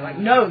actually go? And they were like,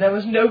 no, there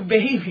was no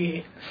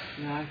baby.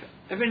 Yeah,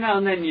 every now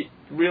and then,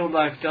 real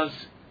life does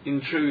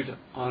intrude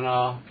on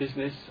our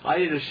business. I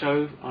did a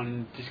show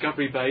on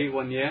Discovery Bay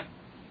one year,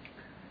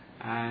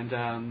 and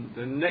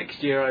the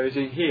next year I was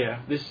in here.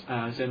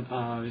 I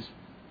was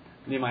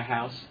near my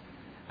house,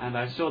 and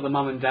I saw the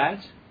mum and dad.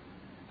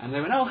 And they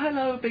went, "Oh,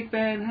 hello, Big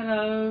Ben,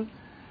 hello."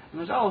 And I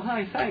was, "Oh,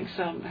 hi, thanks.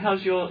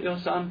 How's your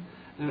son?"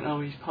 And they went, "Oh,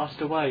 he's passed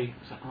away."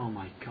 I was like, "Oh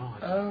my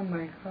God." Oh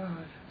my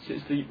God.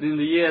 In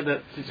the year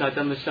since I'd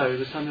done the show,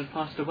 the son had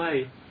passed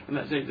away, and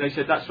that's it. They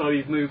said that's why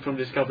we've moved from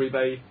Discovery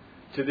Bay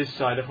to this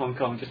side of Hong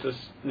Kong, just to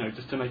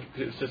make it,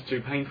 because it was just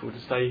too painful to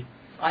stay.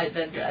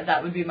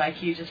 That would be my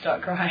cue to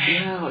start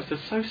crying. Yeah, it's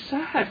just so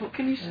sad. What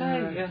can you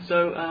say? Yeah.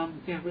 So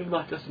real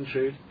life does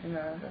intrude.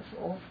 No, that's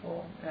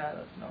awful. Yeah,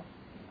 that's not.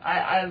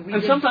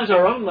 Sometimes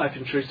our own life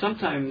intrudes.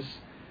 Sometimes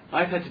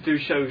I've had to do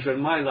shows where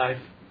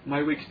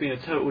my week's been a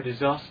total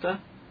disaster,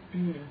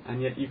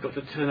 and yet you've got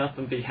to turn up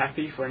and be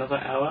happy for another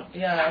hour.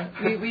 Yeah,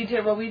 we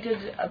did. Well, we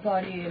did a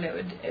party, and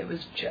it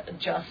was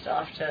just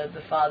after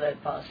the father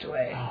had passed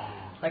away,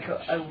 like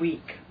a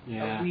week.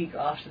 Yeah. A week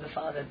after the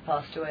father had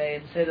passed away,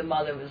 and so the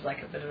mother was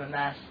like a bit of a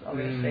mess,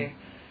 obviously.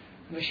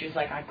 But she was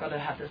like, "I've got to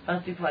have this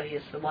birthday party.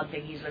 It's the one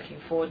thing he's looking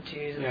forward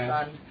to, the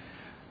son."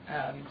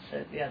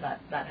 So yeah,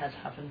 that has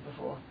happened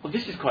before. Well,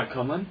 this is quite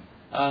common.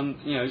 I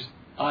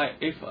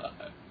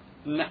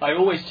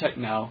always check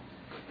now,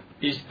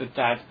 is the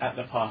dad at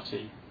the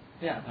party?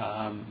 Yeah.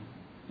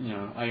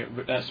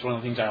 That's one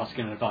of the things I ask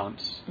in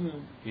advance.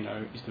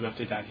 Is the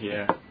birthday dad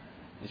here?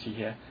 Is he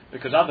here?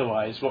 Because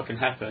otherwise, what can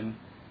happen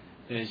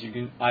is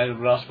I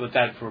will ask for the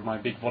dad for my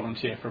big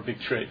volunteer for a big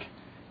trick,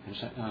 and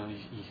it's like, "Oh,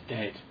 he's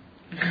dead,"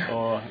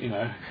 or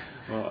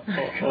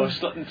or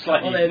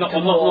slightly not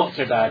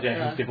so bad.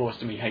 Yeah, he's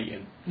divorced and we hate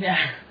him. Yeah.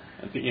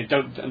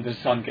 And the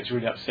son gets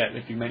really upset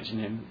if you mention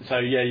him. So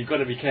yeah, you've got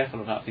to be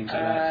careful about things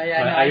like that.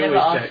 Yeah, I never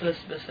ask for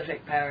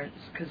specific parents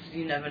because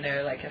you never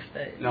know, like if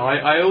they. No,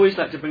 I always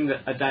like to bring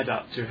a dad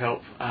up to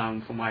help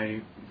for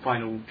my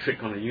final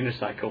trick on a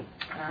unicycle.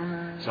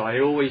 So I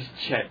always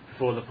check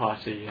before the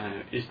party,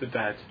 is the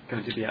dad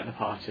going to be at the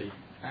party?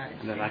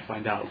 And then I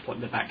find out what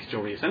the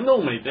backstory is. And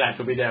normally the dad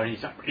will be there and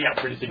he's really up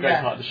for it. It's a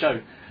great part of the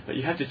show. But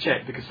you have to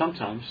check because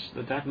sometimes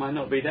the dad might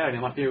not be there and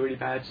it might be a really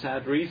bad,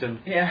 sad reason.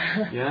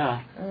 Yeah.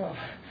 Yeah. Oh.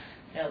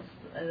 Yeah,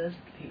 it is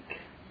bleak.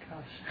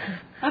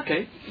 Gosh.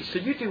 Okay, so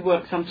you do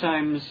work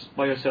sometimes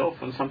by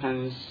yourself and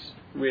sometimes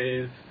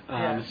with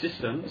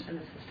assistants.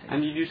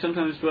 And you do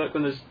sometimes work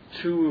when there's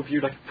 2 of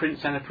you, like a prince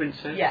and a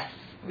princess? Yes,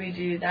 we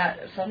do that.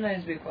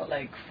 Sometimes we've got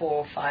like 4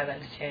 or 5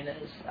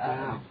 entertainers,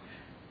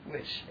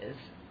 which is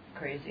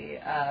crazy.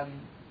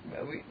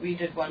 We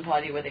did one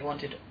party where they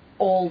wanted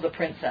all the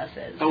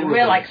princesses. So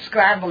we're like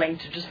scrambling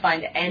to just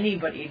find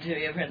anybody to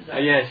be a princess.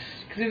 Yes.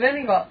 Because we've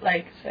only got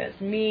so it's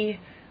me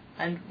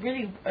and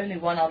really only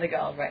one other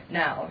girl right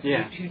now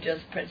who does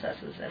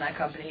princesses in our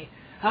company.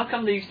 How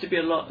come there used to be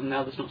a lot and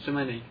now there's not so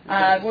many?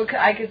 Well,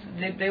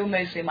 they were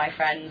mostly my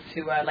friends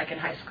who were like in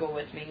high school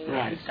with me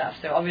and stuff.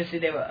 So obviously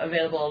they were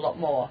available a lot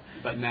more.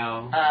 But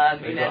now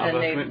they've got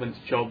other commitments,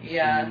 jobs,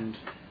 and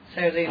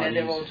so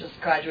they're all just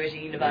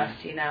graduating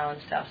university now and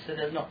stuff. So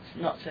there's not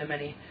so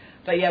many.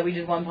 But yeah, we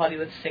did one party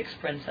with 6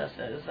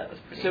 princesses. That was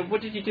pretty. So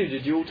what did you do?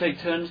 Did you all take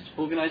turns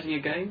organising a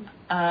game?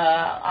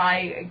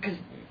 Because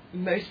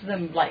most of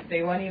them,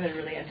 they weren't even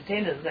really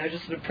entertainers. They were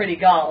just sort of pretty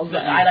girls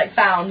that I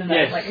found, and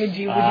I was like, would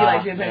you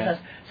like to be a princess?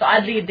 Yeah. So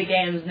I'd lead the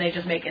games, and they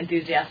just make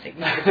enthusiastic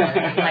noises.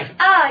 Like,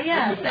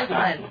 yeah, so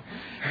fun.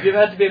 Have you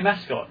ever had to be a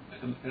mascot?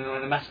 In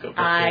a mascot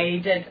costume? I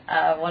did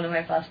one of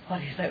my first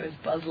parties. That was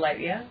Buzz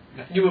Lightyear.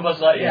 You were Buzz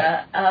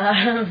Lightyear?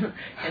 Yeah,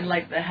 in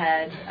the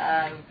head.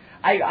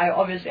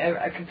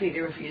 I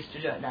completely refuse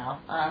to do it now.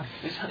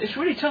 It's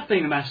really tough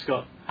being a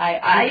mascot.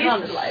 I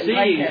can't used to see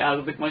like it. out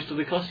of most of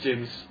the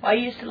costumes. I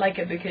used to like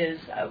it because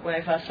when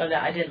I first started,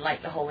 I didn't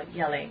like the whole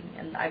yelling,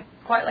 and I'm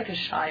quite a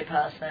shy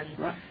person.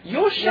 Right.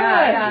 You're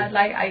shy.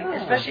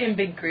 Yeah, especially in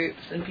big groups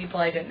and people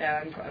I don't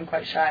know. I'm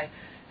quite shy.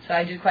 So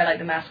I did quite like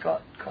the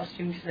mascot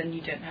costume because then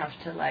you don't have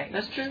to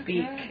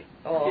speak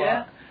or.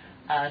 Yeah.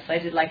 So I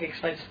did I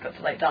just got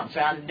to dance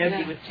around and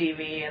nobody would see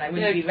me and I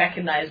wouldn't be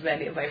recognised by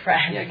any of my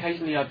friends. Yeah,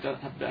 occasionally I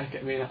don't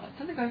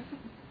think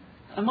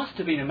I must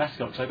have been a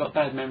mascot because I got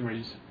bad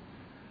memories.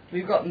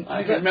 We've got two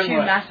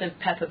massive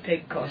Peppa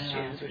Pig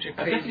costumes, which are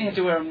crazy. I definitely had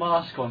to wear a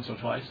mask once or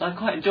twice. I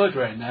quite enjoyed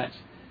wearing that.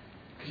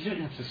 Because you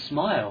don't have to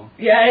smile.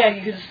 Yeah,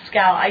 you could just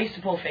scowl. I used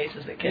to pull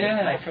faces at kids,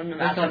 like from the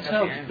mask. I can't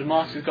tell because the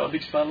mask has got a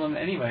big smile on it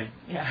anyway.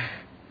 Yeah.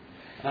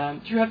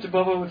 Do you have to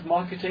bother with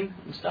marketing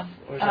and stuff?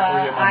 Or is that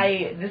all your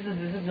mum? This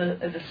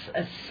is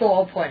a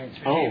sore point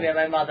between me and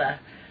my mother.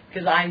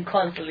 Because I'm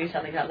constantly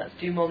telling her, let's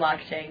do more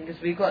marketing. Because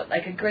we've got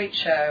like a great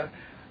show.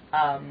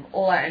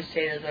 All our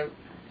entertainers are,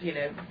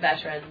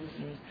 veterans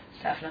and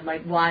stuff. And I'm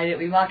like, why don't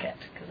we market?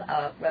 Because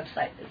our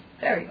website is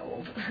very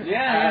old.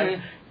 Yeah.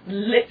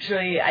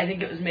 Literally, I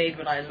think it was made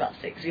when I was about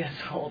 6 years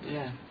old.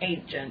 Yeah.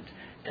 Ancient.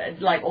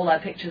 Like, all our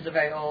pictures are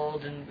very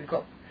old, and we've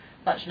got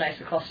much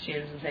nicer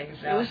costumes and things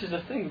now. Well, this is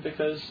the thing,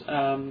 because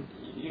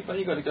you've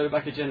only got to go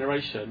back a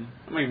generation.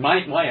 I mean,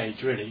 my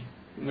age, really.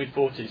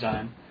 Mid-40s I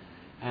am.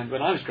 And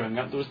when I was growing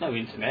up, there was no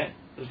internet.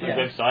 There was no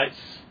websites.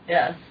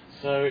 Yeah.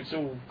 So it's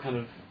all kind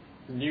of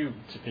new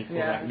to people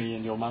like me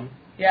and your mum.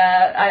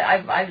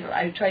 Yeah,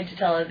 I tried to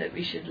tell her that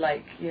we should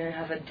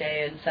have a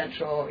day in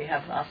Central where we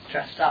have us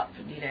dressed up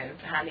and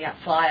handing out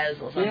flyers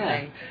or something.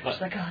 Yeah,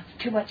 she's like, oh,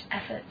 it's too much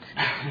effort.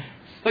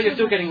 But you're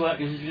still getting work.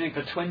 You've been doing it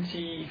for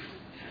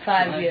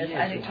 25 years.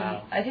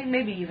 Wow. I think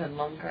maybe even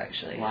longer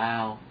actually.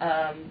 Wow.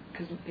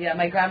 Because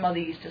my grandmother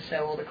used to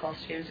sew all the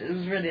costumes. It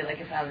was really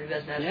like a family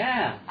business.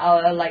 Yeah.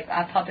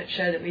 Our puppet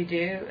show that we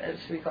do is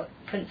we've got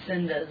Prince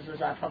Cinders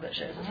as our puppet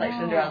show. So it's like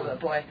Cinderella but a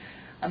boy.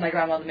 And my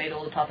grandmother made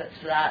all the puppets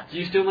for that. Do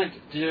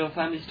your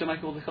family still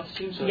make all the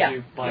costumes, or do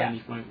you buy any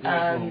from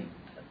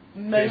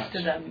most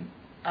of them.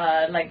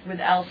 Like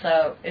with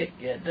Elsa,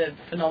 the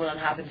phenomenon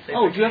happened so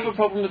quickly. Do you have a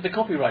problem with the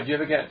copyright? Do you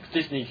ever get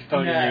Disney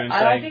phoning you and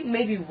saying... I think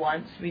maybe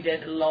once we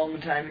did a long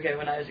time ago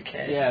when I was a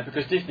kid. Yeah,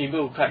 because Disney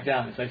will crack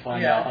down if they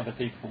find out other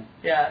people.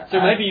 Yeah.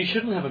 So maybe you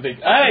shouldn't have a big...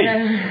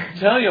 Hey!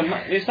 Tell your...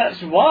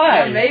 That's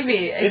why! Yeah,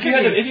 maybe. If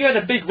you had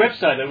a big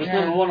website that was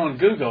number one on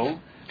Google...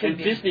 And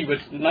Disney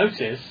would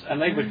notice,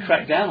 and they would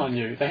crack down on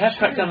you. They have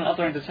cracked down on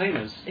other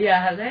entertainers.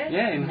 Yeah, have they?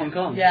 Yeah, in Hong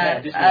Kong.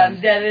 Yeah,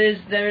 there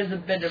is a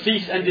bit of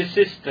cease and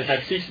desist. They've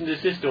had cease and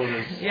desist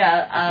orders.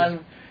 Yeah,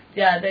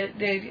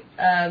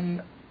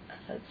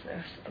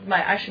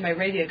 my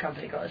radio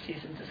company got a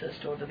cease and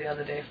desist order the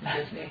other day from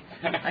Disney.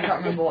 I can't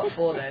remember what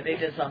for though. They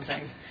did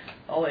something.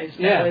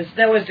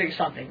 They're always doing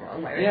something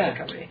wrong. My radio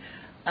company.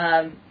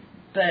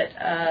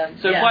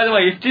 By the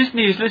way, if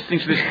Disney is listening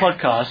to this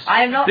podcast,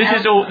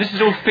 this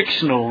is all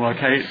fictional,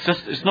 okay?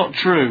 It's not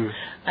true.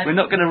 We're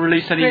not going to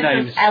release any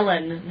names. Princess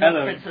Ellen,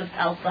 not Princess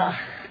Elsa.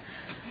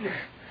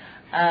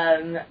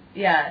 So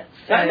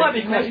that might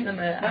be quite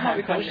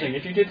interesting.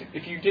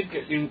 If you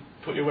did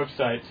put your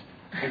website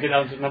and get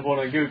down to number one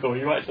on Google,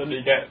 you might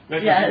suddenly get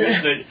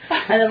Disney.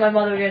 And then my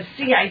mother would go,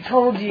 "See, I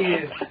told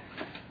you."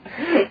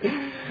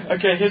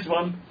 Okay, here's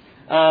one.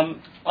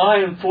 I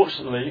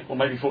unfortunately, or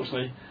maybe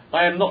fortunately,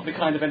 I am not the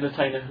kind of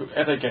entertainer who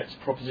ever gets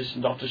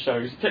propositioned after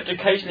shows, except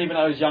occasionally when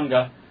I was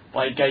younger,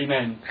 by gay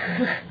men.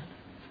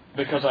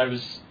 Because I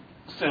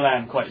still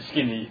am quite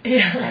skinny,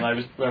 and I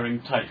was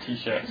wearing tight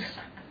t-shirts.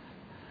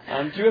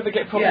 Do you ever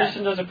get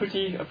propositioned as a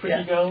pretty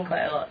girl?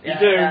 Quite a lot. You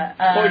do?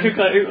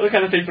 What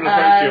kind of people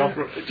approach you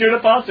after, during a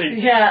party?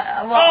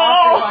 Yeah, well,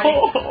 after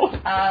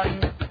a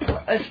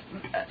party.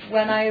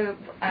 When I was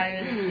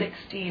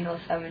 16 or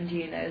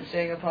 17, I was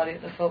doing a party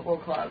at the football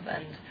club,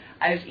 and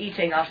I was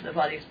eating after the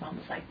party. His mum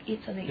was like,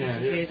 "Eat something, eat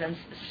some food." I'm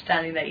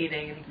standing there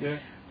eating,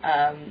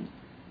 and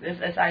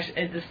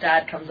this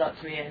dad comes up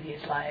to me and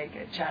he's like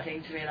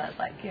chatting to me, and I was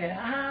like,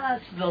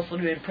 it's still sort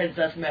of in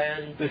princess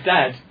mode. The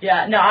dad?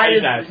 Yeah, no,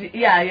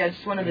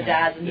 just one of the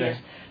dads, and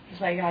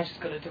he's like, "I just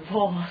got a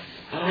divorce."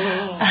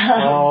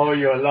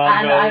 You're long.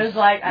 And I was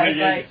like,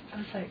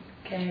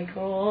 okay,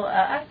 cool.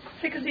 I'm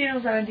 16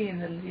 or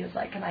 17, and he was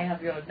like, "Can I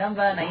have your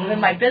number?" And I gave him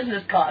my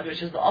business card,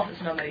 which is the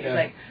office number. He was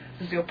like,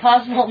 "This is your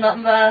personal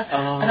number."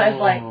 And I was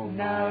like,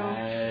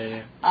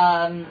 "No."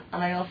 And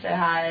I also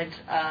had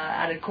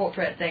at a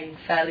corporate thing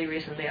fairly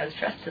recently, I was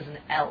dressed as an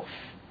elf,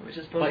 which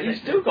is probably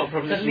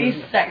the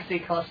least sexy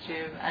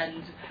costume.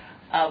 And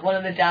one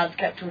of the dads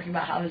kept talking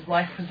about how his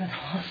wife was in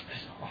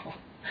hospital,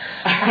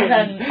 and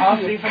then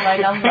asked me for my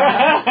number.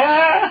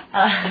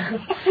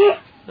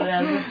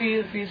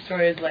 There's a few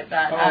stories like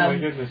that. Oh my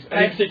goodness.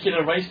 Any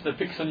particular race that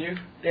picks on you?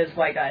 There's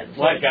white guys.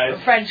 White guys.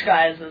 French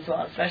guys as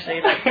well, especially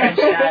like French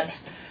dads.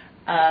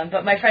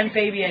 But my friend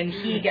Fabian,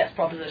 he gets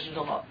propositioned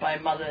a lot by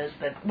mothers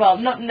that, well,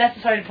 not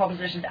necessarily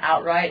propositioned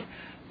outright,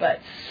 but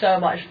so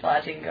much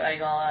flirting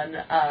going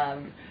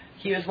on.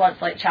 He was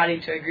once like chatting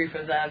to a group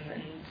of them,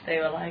 and they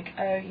were like,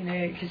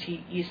 because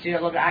he used to do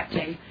a lot of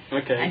acting.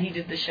 Okay. And he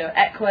did the show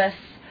Equus.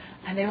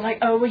 And they were like,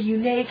 "Oh, were you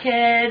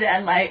naked?"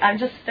 And like, I'm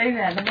just sitting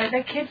there, and I'm like,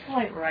 "The kids are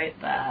like right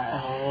there."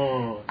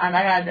 Oh. And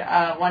I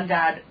had one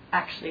dad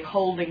actually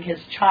holding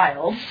his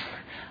child,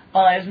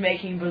 while I was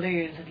making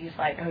balloons, and he's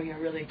like, "Oh, you're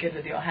really good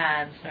with your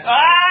hands."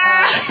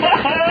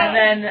 And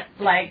then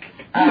like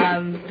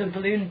the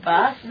balloon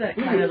burst, and it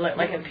kind of looked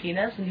like a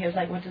penis, and he was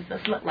like, "What does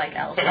this look like,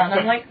 Elsa?" And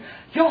I'm like,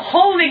 "You're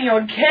holding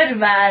your kid,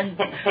 man."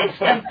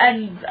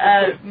 And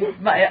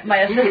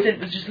my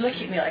assistant was just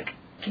looking at me like,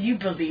 "Can you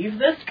believe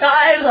this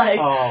guy?" Like,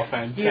 oh,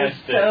 fantastic. He was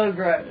so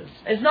gross.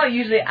 It's not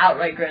usually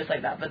outright gross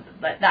like that, but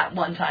like that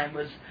one time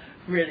was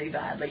really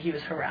bad. Like, he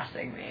was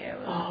harassing me. It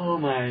was oh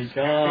my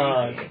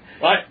god. crazy.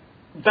 Like,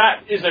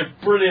 that is a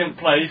brilliant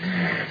place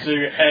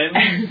to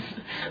end.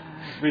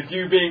 With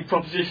you being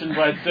propositioned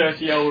by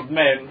 30-year-old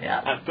men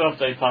at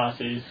birthday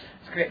parties.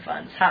 It's great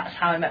fun. That's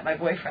how I met my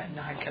boyfriend.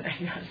 No, I'm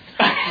kidding.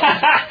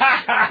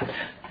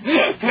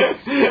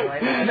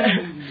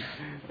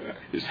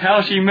 It's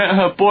how she met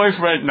her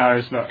boyfriend. No,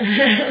 it's not.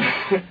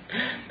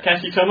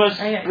 Cassie Thomas,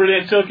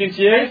 brilliant talking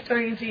to you. Nice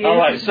talking to you.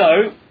 Alright,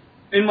 so,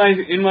 in my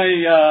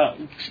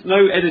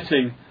no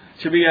editing,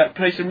 should we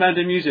play some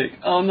random music?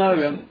 Oh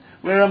no,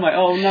 where am I?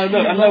 Oh no,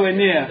 look, I'm nowhere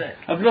near.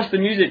 I've lost the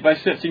music by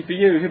searching for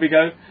you. Here we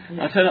go.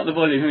 I'll turn up the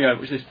volume. Here we go.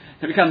 Here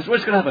it comes.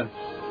 What's going to happen?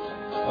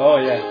 Oh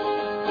yeah.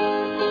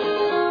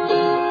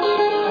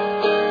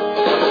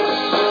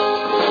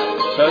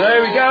 So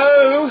there we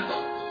go.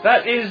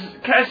 That is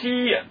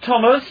Cassie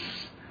Thomas.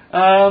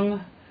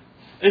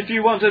 If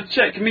you want to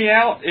check me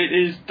out, it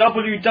is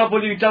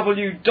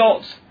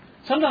www.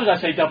 Sometimes I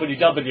say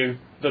www.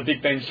 The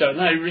Big Ben Show.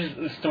 No,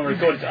 it's not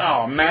recorded.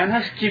 Oh man,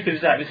 how stupid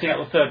is that? Missing out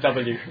the third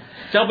W.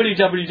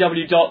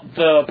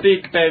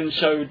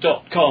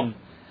 www.thebigbenshow.com.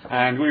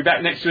 And we'll be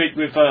back next week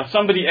with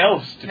somebody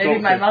else to talk to.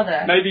 Maybe my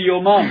mother. Maybe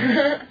your mum.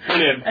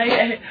 Brilliant.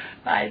 Okay.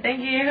 Bye.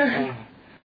 Thank you.